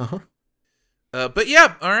 Yeah. But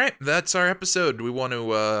yeah, all right. That's our episode. Do we want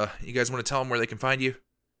to? You guys want to tell them where they can find you?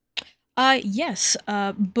 Yes.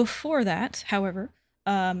 Before that, however,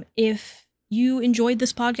 if you enjoyed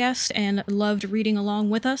this podcast and loved reading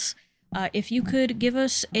along with us, if you could give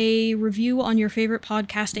us a review on your favorite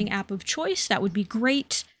podcasting app of choice, that would be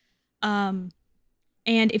great. And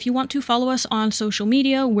if you want to follow us on social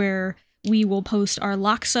media, where we will post our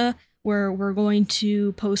Laksa, where we're going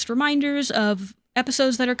to post reminders of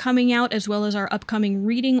episodes that are coming out, as well as our upcoming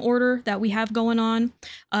reading order that we have going on.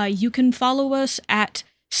 You can follow us at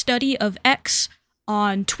Study of X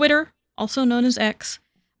on Twitter, also known as X,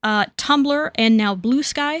 Tumblr, and now Blue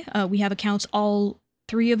Sky. We have accounts all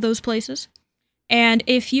 3 of those places. And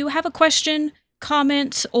if you have a question,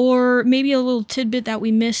 comment, or maybe a little tidbit that we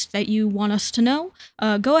missed that you want us to know,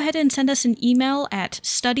 go ahead and send us an email at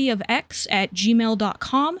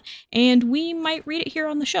studyofx@gmail.com, and we might read it here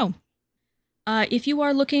on the show. If you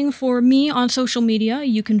are looking for me on social media,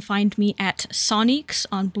 you can find me at Soniques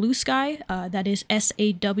on Blue Sky. That is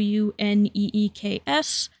SAWNEEKS.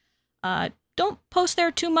 Don't post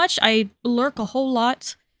there too much. I lurk a whole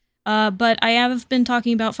lot. But I have been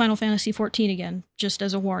talking about Final Fantasy XIV again, just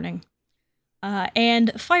as a warning.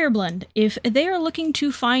 And Fireblend, if they are looking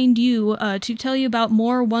to find you to tell you about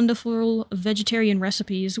more wonderful vegetarian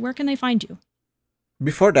recipes, where can they find you?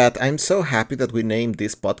 Before that, I'm so happy that we named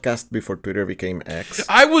this podcast before Twitter became X.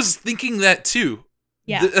 I was thinking that too.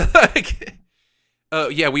 Yeah.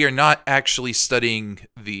 We are not actually studying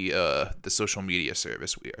the social media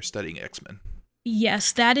service. We are studying X-Men.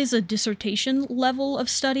 Yes, that is a dissertation level of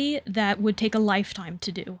study that would take a lifetime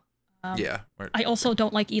to do. Yeah. I also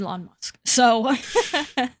don't like Elon Musk, so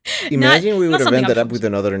Imagine we would have something ended I'm up with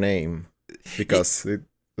another name because it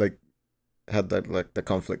like had that like the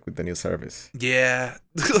conflict with the new service. Yeah.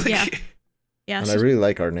 Yeah. Yeah, And so, I really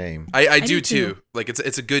like our name. I do do too. too. Like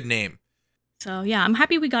it's a good name. so yeah, I'm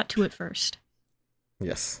happy we got to it first.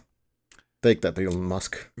 Yes. Take that, Elon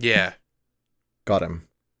Musk. Yeah. Got him.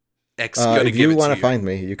 X gonna If give you it want to to find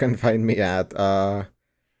me, you can find me at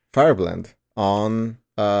Fireblend on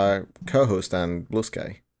co-host and Blue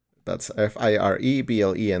Sky. That's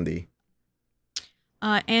FireBlend.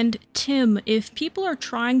 And Tim, if people are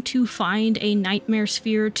trying to find a nightmare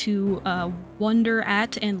sphere to wonder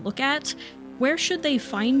at and look at, where should they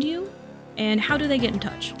find you, and how do they get in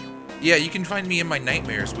touch? Yeah, you can find me in my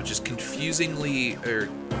nightmares, which is confusingly,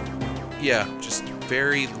 just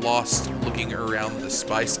very lost looking around the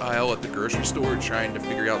spice aisle at the grocery store trying to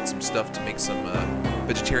figure out some stuff to make some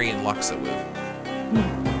vegetarian laksa with.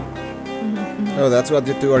 Oh, that's what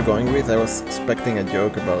you two are going with? I was expecting a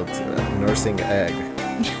joke about nursing egg.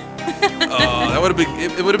 That would have been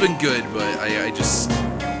it would have been good, but I just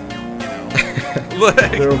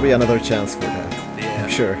like, There will be another chance for that. yeah. I'm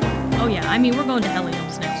sure. Oh yeah, I mean, we're going to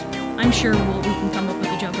Hellions next week. I'm sure we can come up with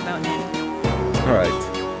a joke about Nanny. All right.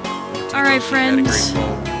 All right, Had a great friends.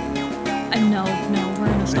 fall. No, we're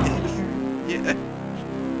gonna stop it here.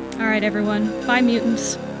 Yeah. All right, everyone. Bye,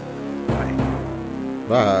 mutants. Bye.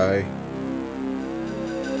 Bye.